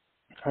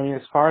 I mean,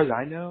 as far as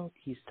I know,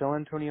 he's still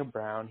Antonio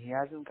Brown. He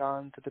hasn't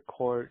gone to the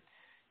court.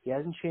 He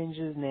hasn't changed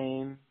his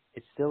name.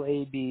 It's still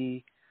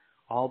AB,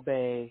 All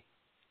Bay.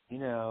 You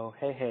know,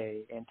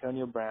 hey,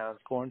 Antonio Brown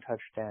scoring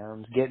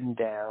touchdowns, getting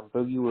down,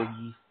 boogie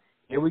woogie.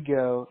 Here we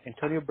go.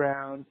 Antonio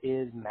Brown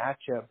is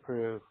matchup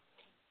proof.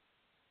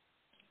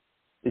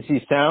 Is he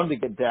sound to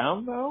get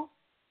down, though?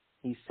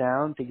 He's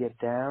sound to get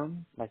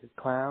down like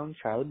a clown,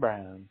 Charlie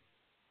Brown.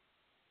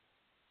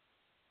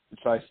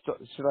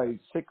 Should I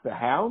sick the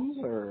hounds,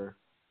 or?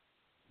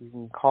 You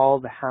can call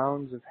the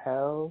hounds of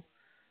hell.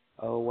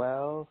 Oh,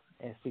 well,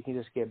 if we can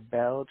just get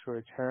Bell to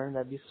return,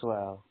 that'd be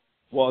swell.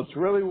 Well, it's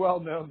really well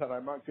known that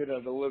I'm not good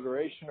at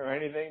alliteration or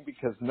anything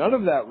because none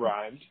of that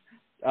rhymed.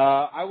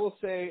 I will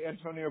say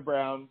Antonio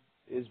Brown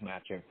is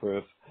matchup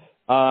proof.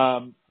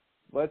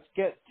 Let's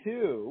get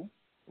to,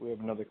 we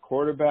have another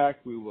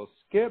quarterback we will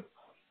skip.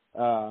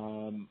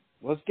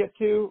 Let's get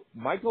to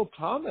Michael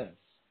Thomas.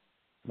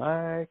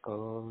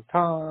 Michael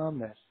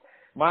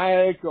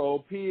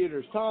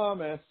Peters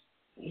Thomas.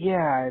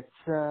 Yeah,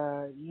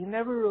 it's you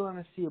never want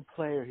to see a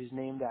player who's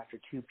named after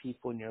two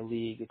people in your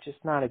league. It's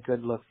just not a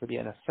good look for the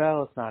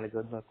NFL. It's not a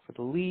good look for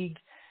the league.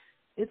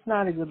 It's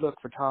not a good look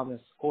for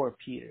Thomas or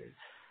Peters.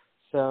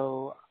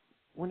 So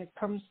when it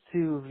comes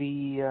to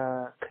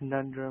the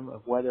conundrum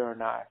of whether or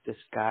not this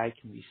guy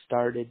can be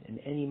started in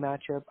any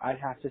matchup, I'd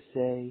have to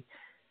say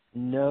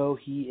no,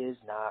 he is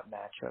not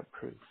matchup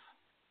proof.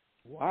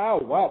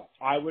 Wow.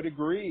 I would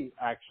agree,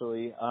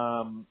 actually.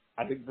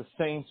 I think the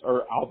Saints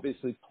are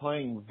obviously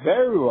playing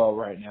very well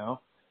right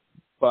now,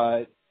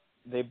 but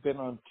they've been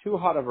on too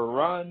hot of a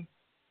run.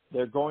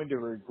 They're going to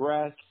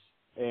regress,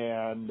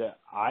 and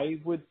I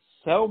would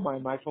sell my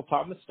Michael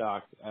Thomas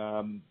stock.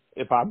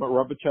 If I'm a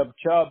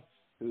Rubba-Chub-Chub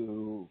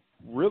who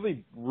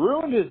really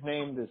ruined his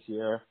name this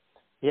year,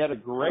 he had a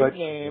great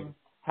name,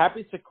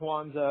 Happy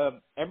Sequanza.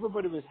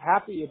 Everybody was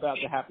happy about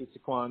the Happy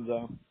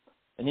Sequanza,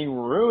 and he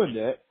ruined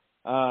it.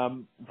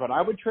 But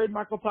I would trade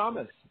Michael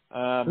Thomas.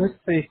 Let's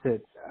face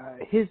it,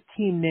 his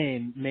team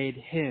name made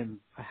him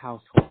a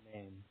household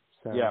name.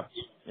 So Yep.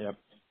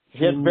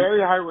 He had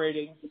very high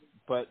ratings,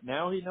 but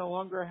now he no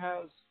longer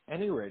has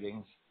any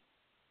ratings.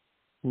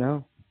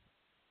 No.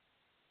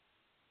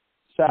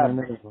 Sad.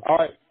 No. All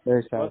right,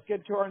 Very sad. let's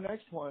get to our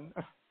next one.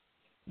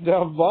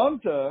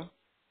 Davante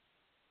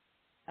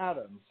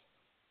Adams,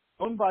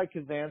 owned by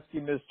Kazansky,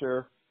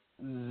 Mr.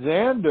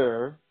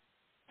 Xander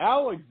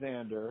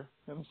Alexander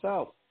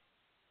himself.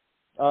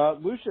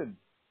 Lucian,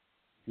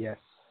 Yes.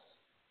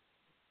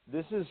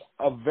 this is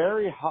a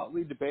very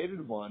hotly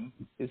debated one.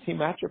 Is he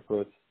matchup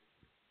proof?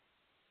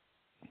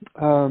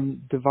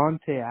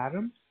 Devontae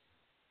Adams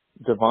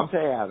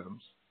Davante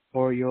Adams.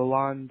 or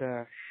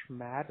Yolanda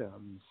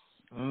Schmadams?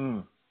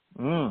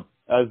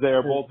 As they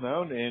are both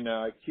known in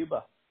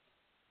Cuba.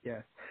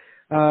 Yes.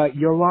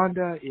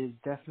 Yolanda is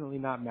definitely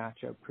not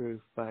matchup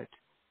proof, but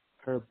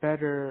her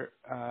better,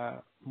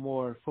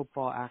 more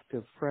football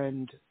active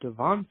friend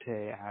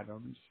Devontae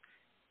Adams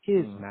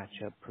is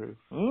matchup proof.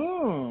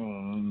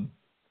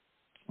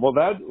 Well,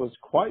 that was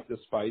quite the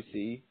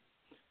spicy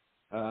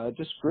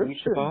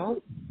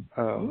description.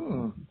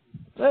 Oh.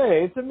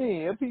 Hey, it's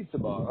a pizza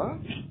bar.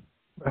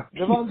 Huh?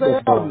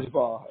 Devontae Adams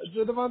bar. It's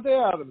a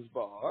Devontae Adams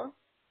bar.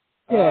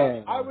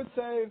 Yeah. I would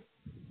say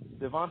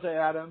Devontae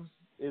Adams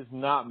is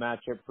not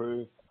matchup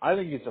proof. I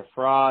think he's a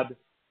fraud.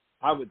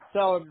 I would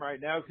sell him right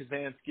now,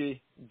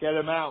 Kazansky. Get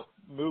him out.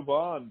 Move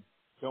on.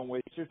 Don't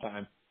waste your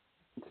time.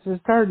 This is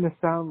starting to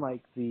sound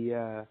like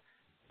the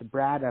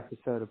Brad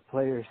episode of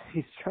players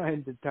he's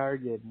trying to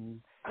target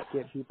and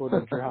get people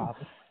to drop.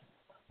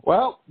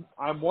 Well,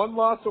 I'm one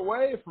loss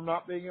away from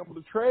not being able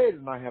to trade,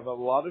 and I have a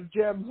lot of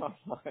gems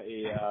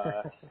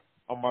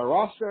on my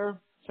roster.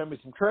 Send me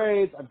some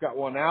trades. I've got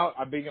one out.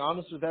 I'm being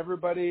honest with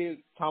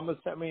everybody. Thomas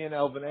sent me an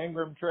Elvin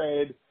Ingram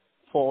trade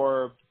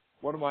for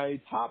one of my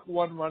top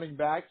one running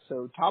backs.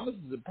 So Thomas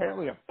is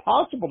apparently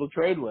impossible to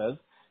trade with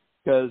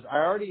because I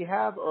already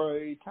have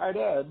a tight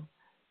end,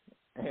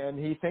 and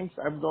he thinks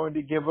I'm going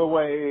to give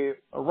away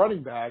a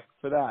running back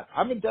for that.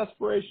 I'm in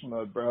desperation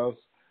mode, bros.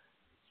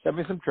 Send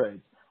me some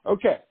trades.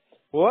 Okay,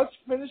 well, let's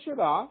finish it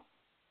off.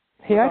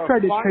 Hey, I tried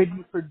to trade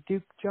you for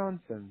Duke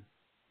Johnson.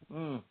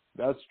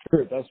 That's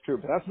true.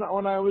 But that's not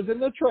when I was in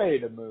the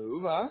trade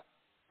move, huh?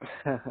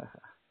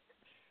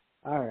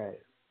 All right.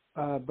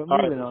 But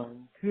moving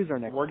on, who's our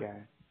next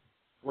guy?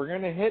 We're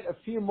going to hit a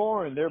few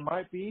more, and there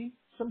might be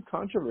some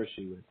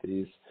controversy with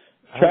these.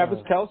 Travis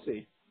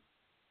Kelce.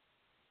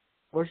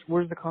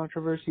 Where's the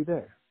controversy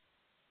there?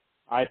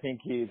 I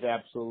think he's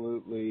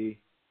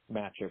absolutely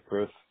matchup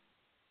proof.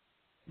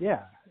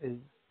 Yeah.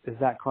 Is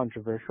that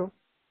controversial?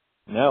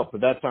 No,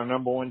 but that's our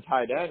number one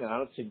tight end, and I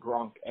don't see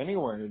Gronk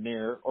anywhere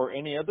near or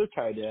any other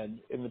tight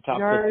end in the top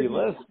 50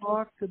 list. We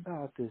talked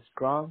about this.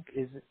 Gronk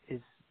is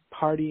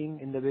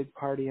partying in the big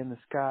party in the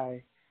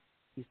sky.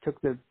 He took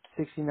the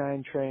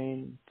 69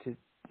 train to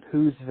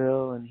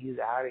Whoville, and he's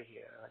out of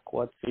here. Like,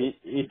 what's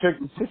he took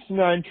the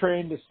 69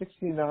 train to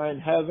 69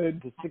 heaven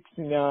to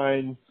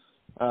 69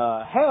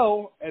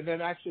 hell, and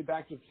then actually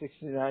back to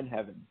 69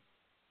 heaven.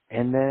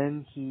 And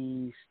then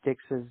he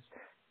sticks his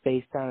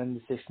face down in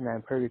the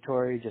 69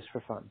 purgatory just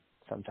for fun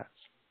sometimes.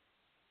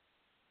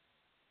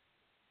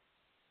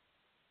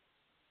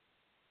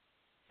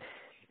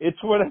 It's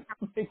whatever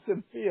makes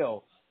him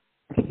feel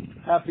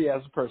happy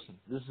as a person.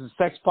 This is a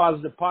sex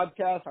positive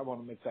podcast. I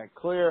want to make that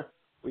clear.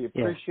 We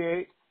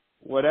appreciate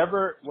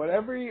whatever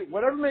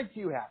makes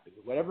you happy.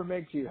 Whatever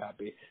makes you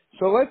happy.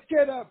 So let's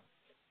get up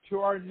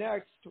to our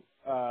next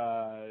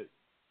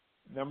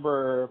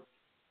number.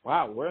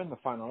 Wow, we're in the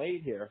final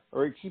 8 here,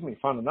 or excuse me,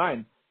 final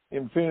 9.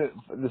 In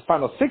this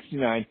final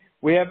 69,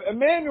 we have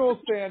Emmanuel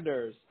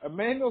Sanders.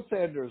 Emmanuel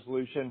Sanders,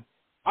 Lucian.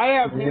 I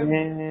have him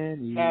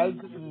as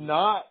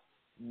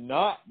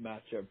not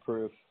matchup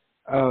proof.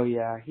 Oh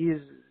yeah,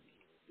 he's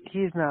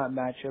not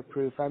matchup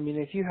proof. I mean,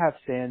 if you have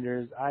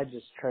Sanders, I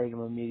just trade him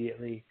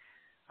immediately.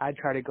 I'd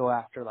try to go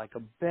after like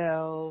a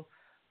Bell,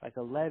 like a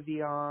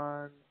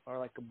Le'Veon, or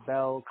like a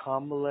Bell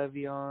combo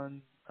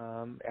Le'Veon.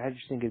 I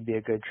just think it'd be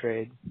a good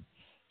trade.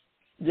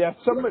 Yeah,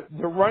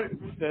 the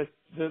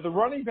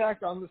running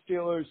back on the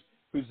Steelers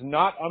who's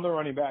not on the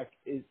running back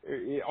is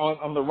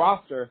on the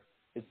roster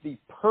is the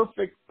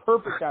perfect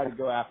guy to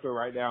go after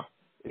right now.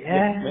 It's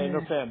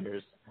Emmanuel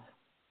Sanders.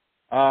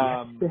 You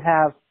have to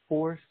have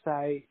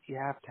foresight. You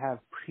have to have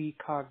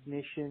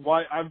precognition.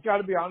 Well, I've got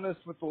to be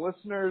honest with the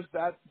listeners.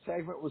 That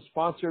segment was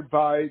sponsored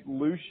by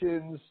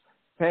Lucian's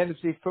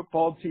fantasy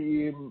football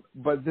team,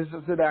 but this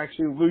isn't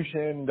actually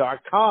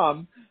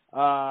Lucian.com.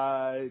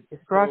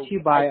 It's brought to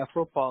you by A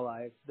Football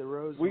Life, the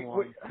Rose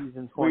One,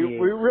 season 28.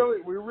 We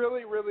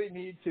really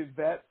need to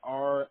vet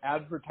our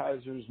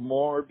advertisers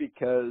more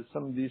because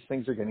some of these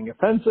things are getting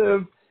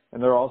offensive,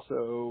 and there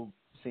also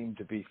seem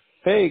to be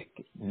fake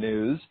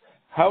news.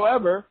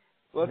 However,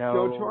 let's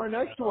go to our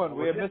next one.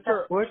 We have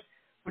Mr. We're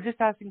just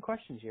asking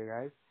questions here,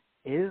 guys.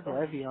 Is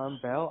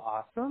Le'Veon Bell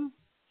awesome?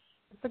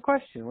 It's a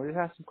question. We're just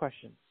asking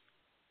questions.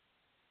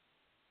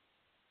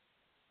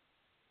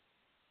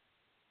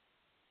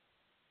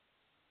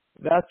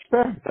 That's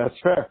fair. That's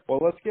fair. Well,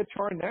 let's get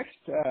to our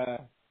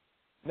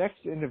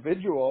next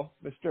individual,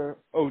 Mr.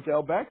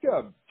 Odell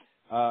Beckham.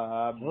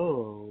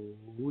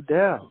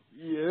 Odell.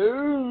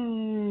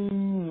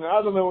 Yeah,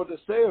 I don't know what to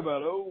say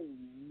about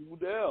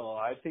Odell.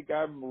 I think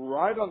I'm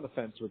right on the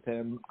fence with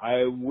him.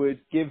 I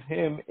would give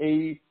him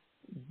a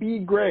B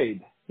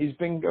grade. He's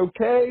been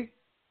okay,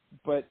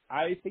 but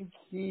I think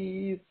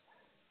you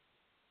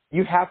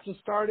have to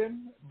start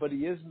him, but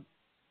he is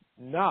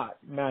not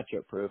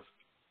matchup proof.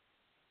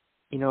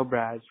 You know,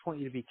 Brad, I just want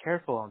you to be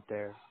careful out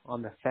there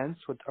on the fence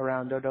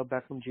around Odell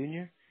Beckham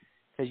Jr.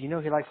 because you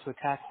know he likes to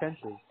attack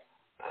fences.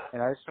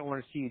 And I just don't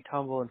want to see you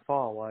tumble and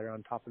fall while you're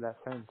on top of that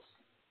fence.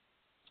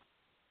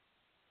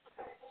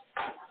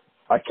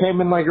 I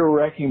came in like a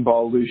wrecking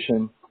ball,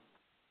 Lucian.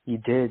 You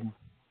did.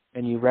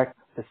 And you wrecked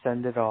the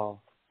send it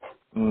all.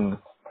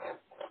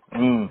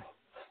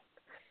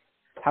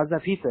 How's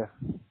that pizza?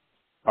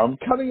 I'm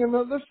cutting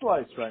another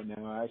slice right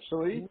now,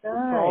 actually. Nice.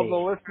 For all the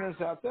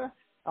listeners out there,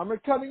 I'm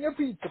cutting a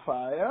pizza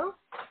pie, huh?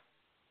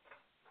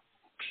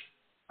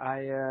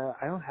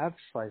 I don't have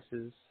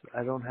slices.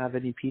 I don't have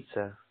any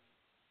pizza.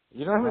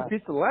 You don't have a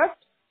pizza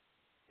left?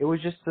 It was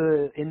just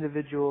the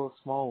individual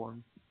small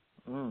one.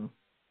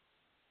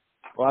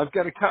 Well, I've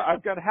got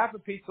a half a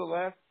pizza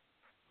left.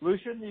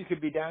 Lucian, you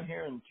could be down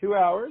here in 2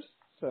 hours,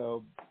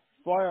 so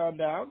fly on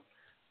down.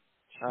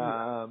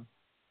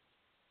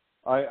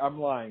 I'm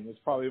lying. It's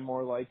probably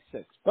more like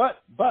 6.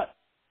 But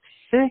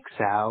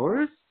 6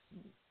 hours?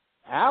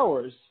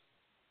 Hours?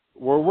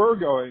 Where we're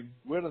going,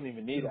 we don't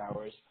even need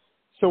hours.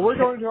 So we're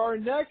going to our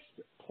next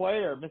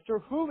player,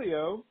 Mr.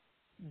 Julio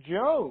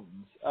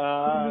Jones.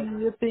 Who do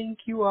you think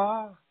you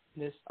are,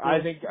 Mr. I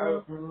think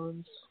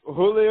Jones?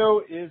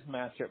 Julio is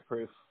matchup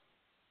proof.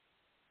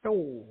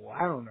 Oh,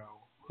 I don't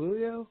know.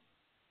 Julio?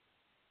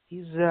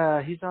 He's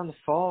on the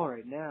fall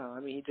right now. I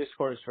mean, he just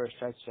scored his first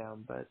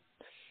touchdown, but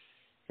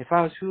if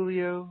I was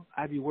Julio,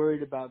 I'd be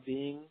worried about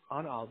being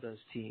on Aldo's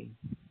team.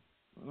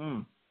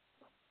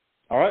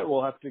 All right,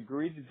 we'll have to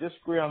agree to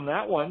disagree on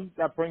that one.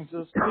 That brings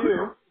us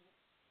to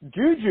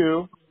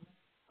Juju,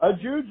 a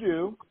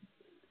Juju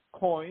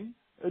coin,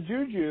 a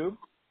Juju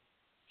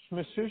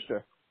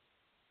Smith-Schuster.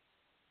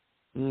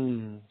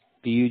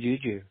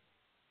 Juju.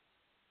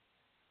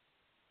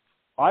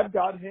 I've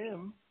got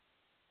him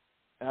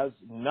as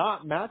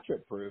not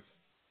matchup proof.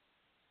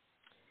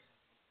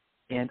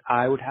 And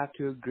I would have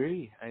to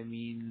agree. I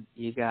mean,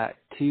 you got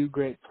 2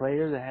 great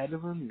players ahead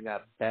of him. You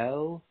got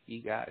Bell.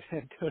 You got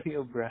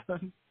Antonio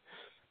Brown.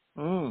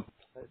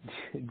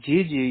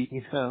 Juju,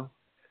 you know,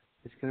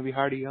 it's going to be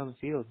hard to get on the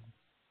field.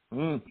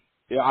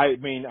 Yeah, I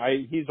mean,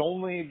 he's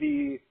only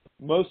the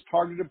most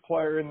targeted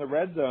player in the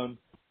red zone.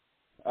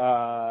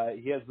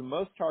 He has the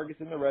most targets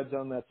in the red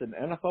zone. That's an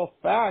NFL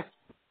fact,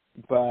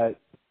 but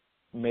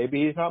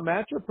maybe he's not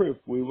matchup proof.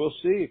 We will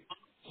see.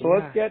 So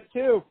let's get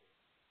to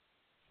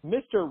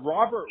Mr.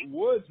 Robert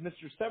Woods,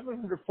 Mr.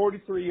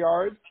 743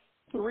 yards,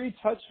 3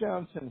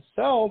 touchdowns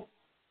himself.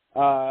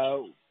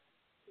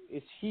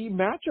 Is he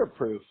matchup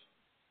proof?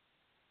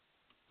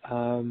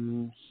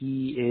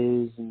 He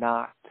is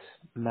not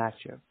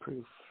matchup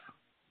proof.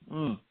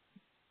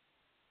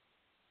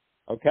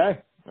 Okay.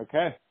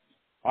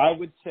 I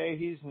would say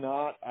he's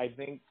not. I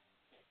think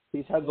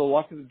he's had the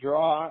luck of the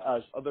draw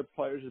as other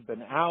players have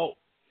been out.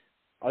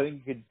 I think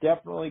you could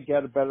definitely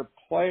get a better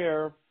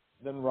player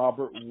than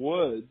Robert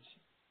Woods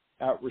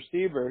at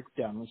receiver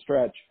down the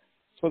stretch.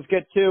 So let's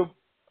get to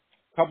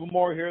a couple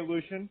more here,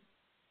 Lucian.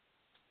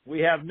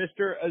 We have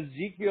Mr.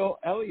 Ezekiel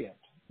Elliott.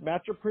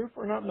 Matchup proof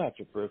or not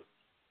matchup proof?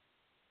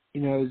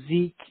 You know,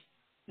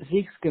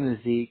 Zeke's going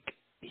to Zeke.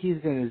 He's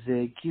going to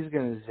zig. He's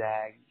going to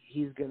zag.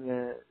 He's going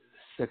to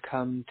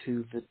succumb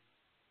to the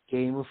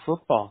game of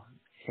football.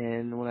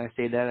 And when I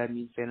say that, I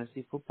mean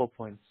fantasy football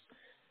points.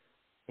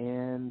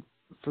 And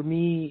for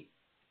me,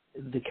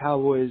 the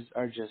Cowboys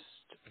are just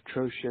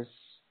atrocious.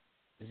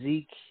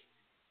 Zeke,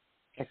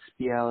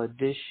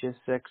 expialidocious.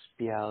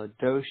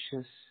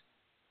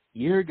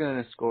 You're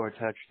going to score a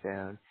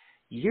touchdown.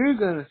 You're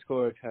going to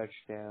score a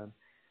touchdown.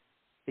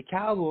 The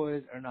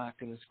Cowboys are not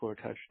going to score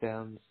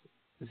touchdowns.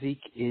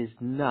 Zeke is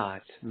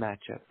not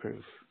matchup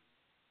proof.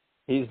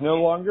 He's no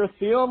longer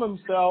feeling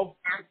himself.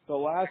 The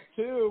last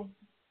 2,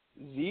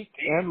 Zeke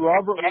and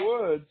Robert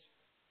Woods,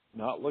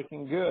 not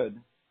looking good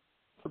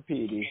for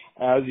Petey,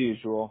 as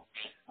usual.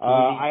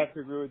 I have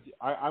to agree with you.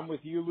 I'm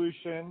with you,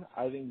 Lucian.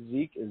 I think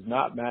Zeke is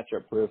not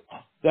matchup proof.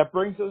 That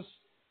brings us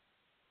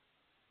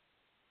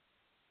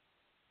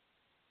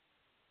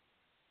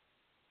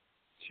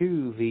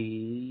to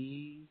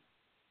the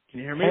Can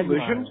you hear me, headline.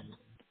 Lucian?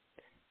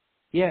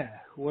 Yeah.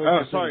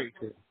 Oh, sorry.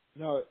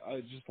 No,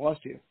 I just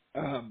lost you.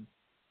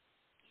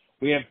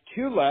 We have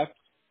 2 left.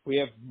 We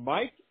have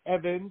Mike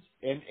Evans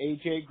and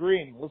AJ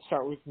Green. Let's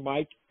start with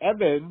Mike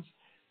Evans.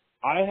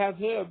 I have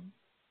him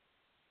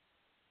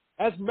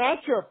as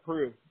matchup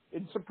proof.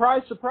 And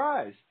surprise,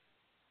 surprise.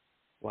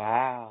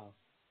 Wow.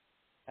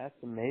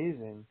 That's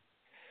amazing.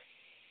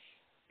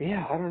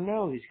 Yeah, I don't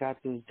know. He's got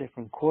those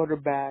different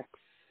quarterbacks.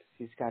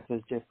 He's got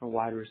those different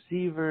wide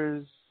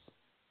receivers.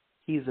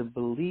 He's a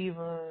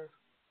believer.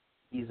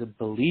 He's a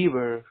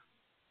believer,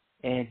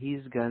 and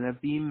he's gonna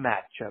be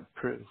matchup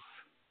proof.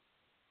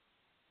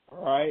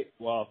 All right.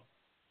 Well,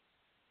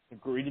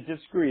 agree to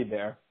disagree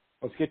there.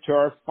 Let's get to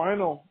our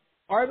final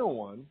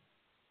one.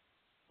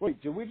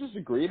 Wait, did we just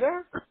agree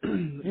there?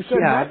 You said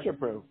matchup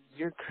proof.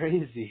 You're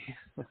crazy.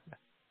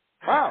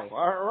 Wow.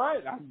 All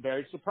right. I'm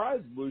very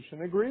surprised.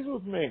 Lucian agrees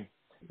with me.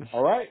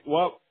 All right.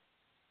 Well,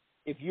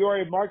 if you are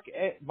a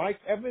Mike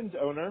Evans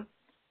owner,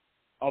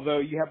 although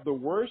you have the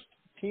worst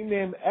team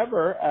name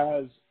ever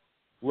as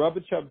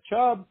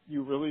Rub-a-Chub-Chub,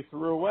 you really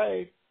threw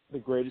away the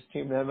greatest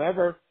team name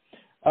ever.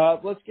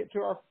 Let's get to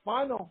our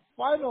final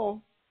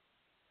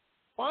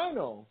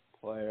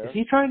player. Is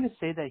he trying to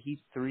say that he's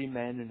 3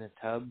 men in a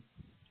tub?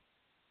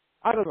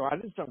 I don't know. I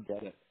just don't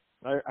get it.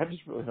 I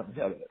just really don't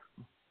get it.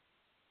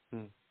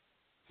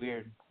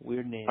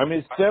 Weird name. I mean,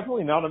 it's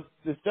definitely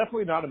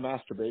not a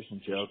masturbation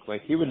joke.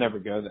 Like, he would never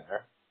go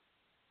there.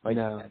 Like,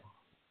 no.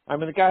 I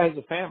mean, the guy has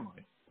a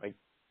family. Like,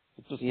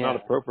 it's just not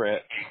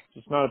appropriate. It's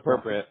just not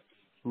appropriate.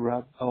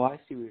 Rub. Oh, I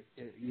see.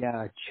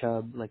 Yeah, a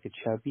chub, like a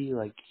chubby.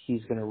 Like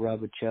he's gonna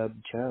rub a chub.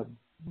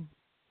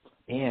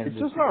 And it's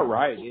just not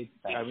right.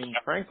 I mean,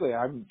 frankly,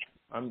 I'm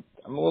a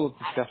little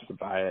disgusted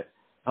by it.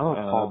 I'm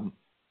appalled.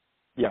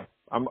 Yeah,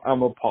 I'm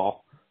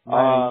appalled.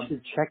 You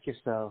should check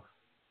yourself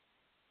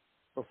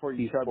before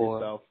you chub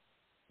yourself.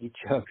 You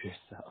chub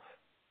yourself.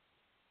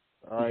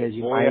 All right.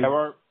 We have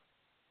our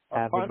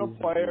final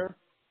player,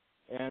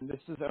 and this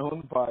is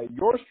owned by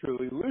yours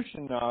truly,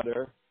 Lucian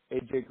Nodder,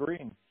 AJ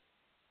Green.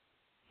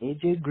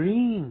 AJ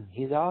Green,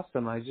 he's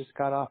awesome. I just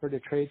got offered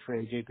a trade for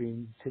AJ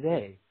Green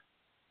today.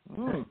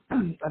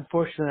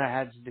 Unfortunately, I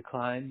had to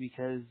decline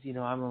because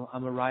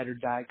I'm a ride or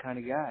die kind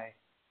of guy,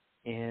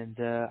 and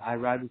I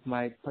ride with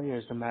my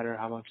players no matter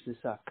how much they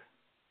suck.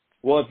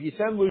 Well, if you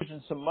send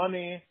Lucian some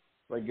money,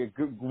 like a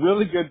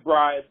really good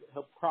bribe,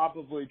 he'll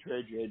probably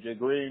trade you AJ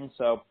Green.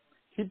 So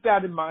keep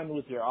that in mind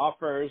with your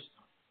offers.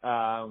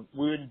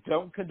 We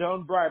don't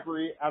condone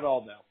bribery at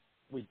all, though.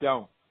 We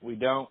don't.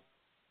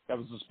 That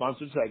was a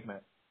sponsored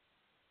segment.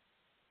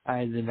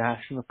 The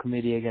National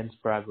Committee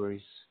Against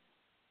Briberies.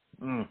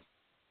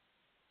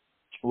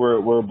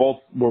 We're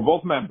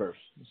both members.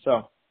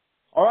 So,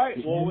 all right.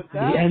 Well, with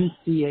that,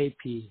 the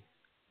NCAP.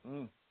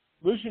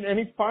 Lucian,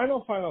 any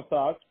final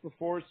thoughts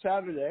before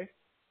Saturday?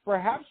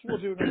 Perhaps we'll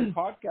do another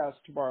podcast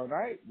tomorrow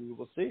night. We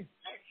will see.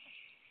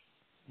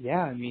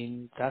 Yeah, I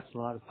mean that's a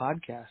lot of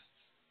podcasts.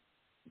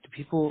 Do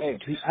people?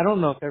 I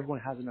don't know if everyone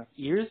has enough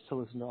ears to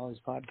listen to all these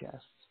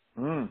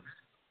podcasts.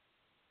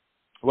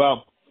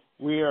 Well,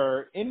 we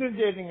are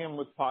inundating them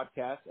with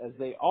podcasts as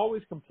they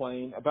always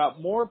complain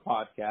about more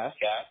podcasts.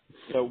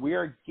 So we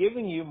are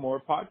giving you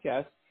more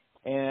podcasts,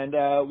 and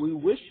we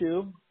wish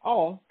you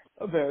all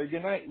a very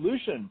good night.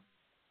 Lucian.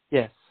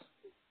 Yes.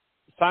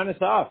 Sign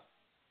us off.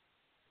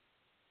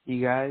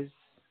 You guys,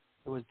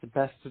 it was the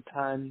best of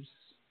times.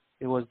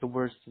 It was the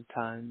worst of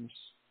times.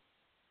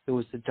 It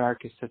was the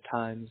darkest of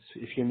times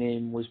if your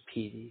name was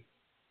Petey.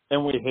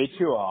 And we hate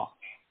you all.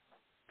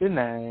 Good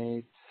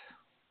night.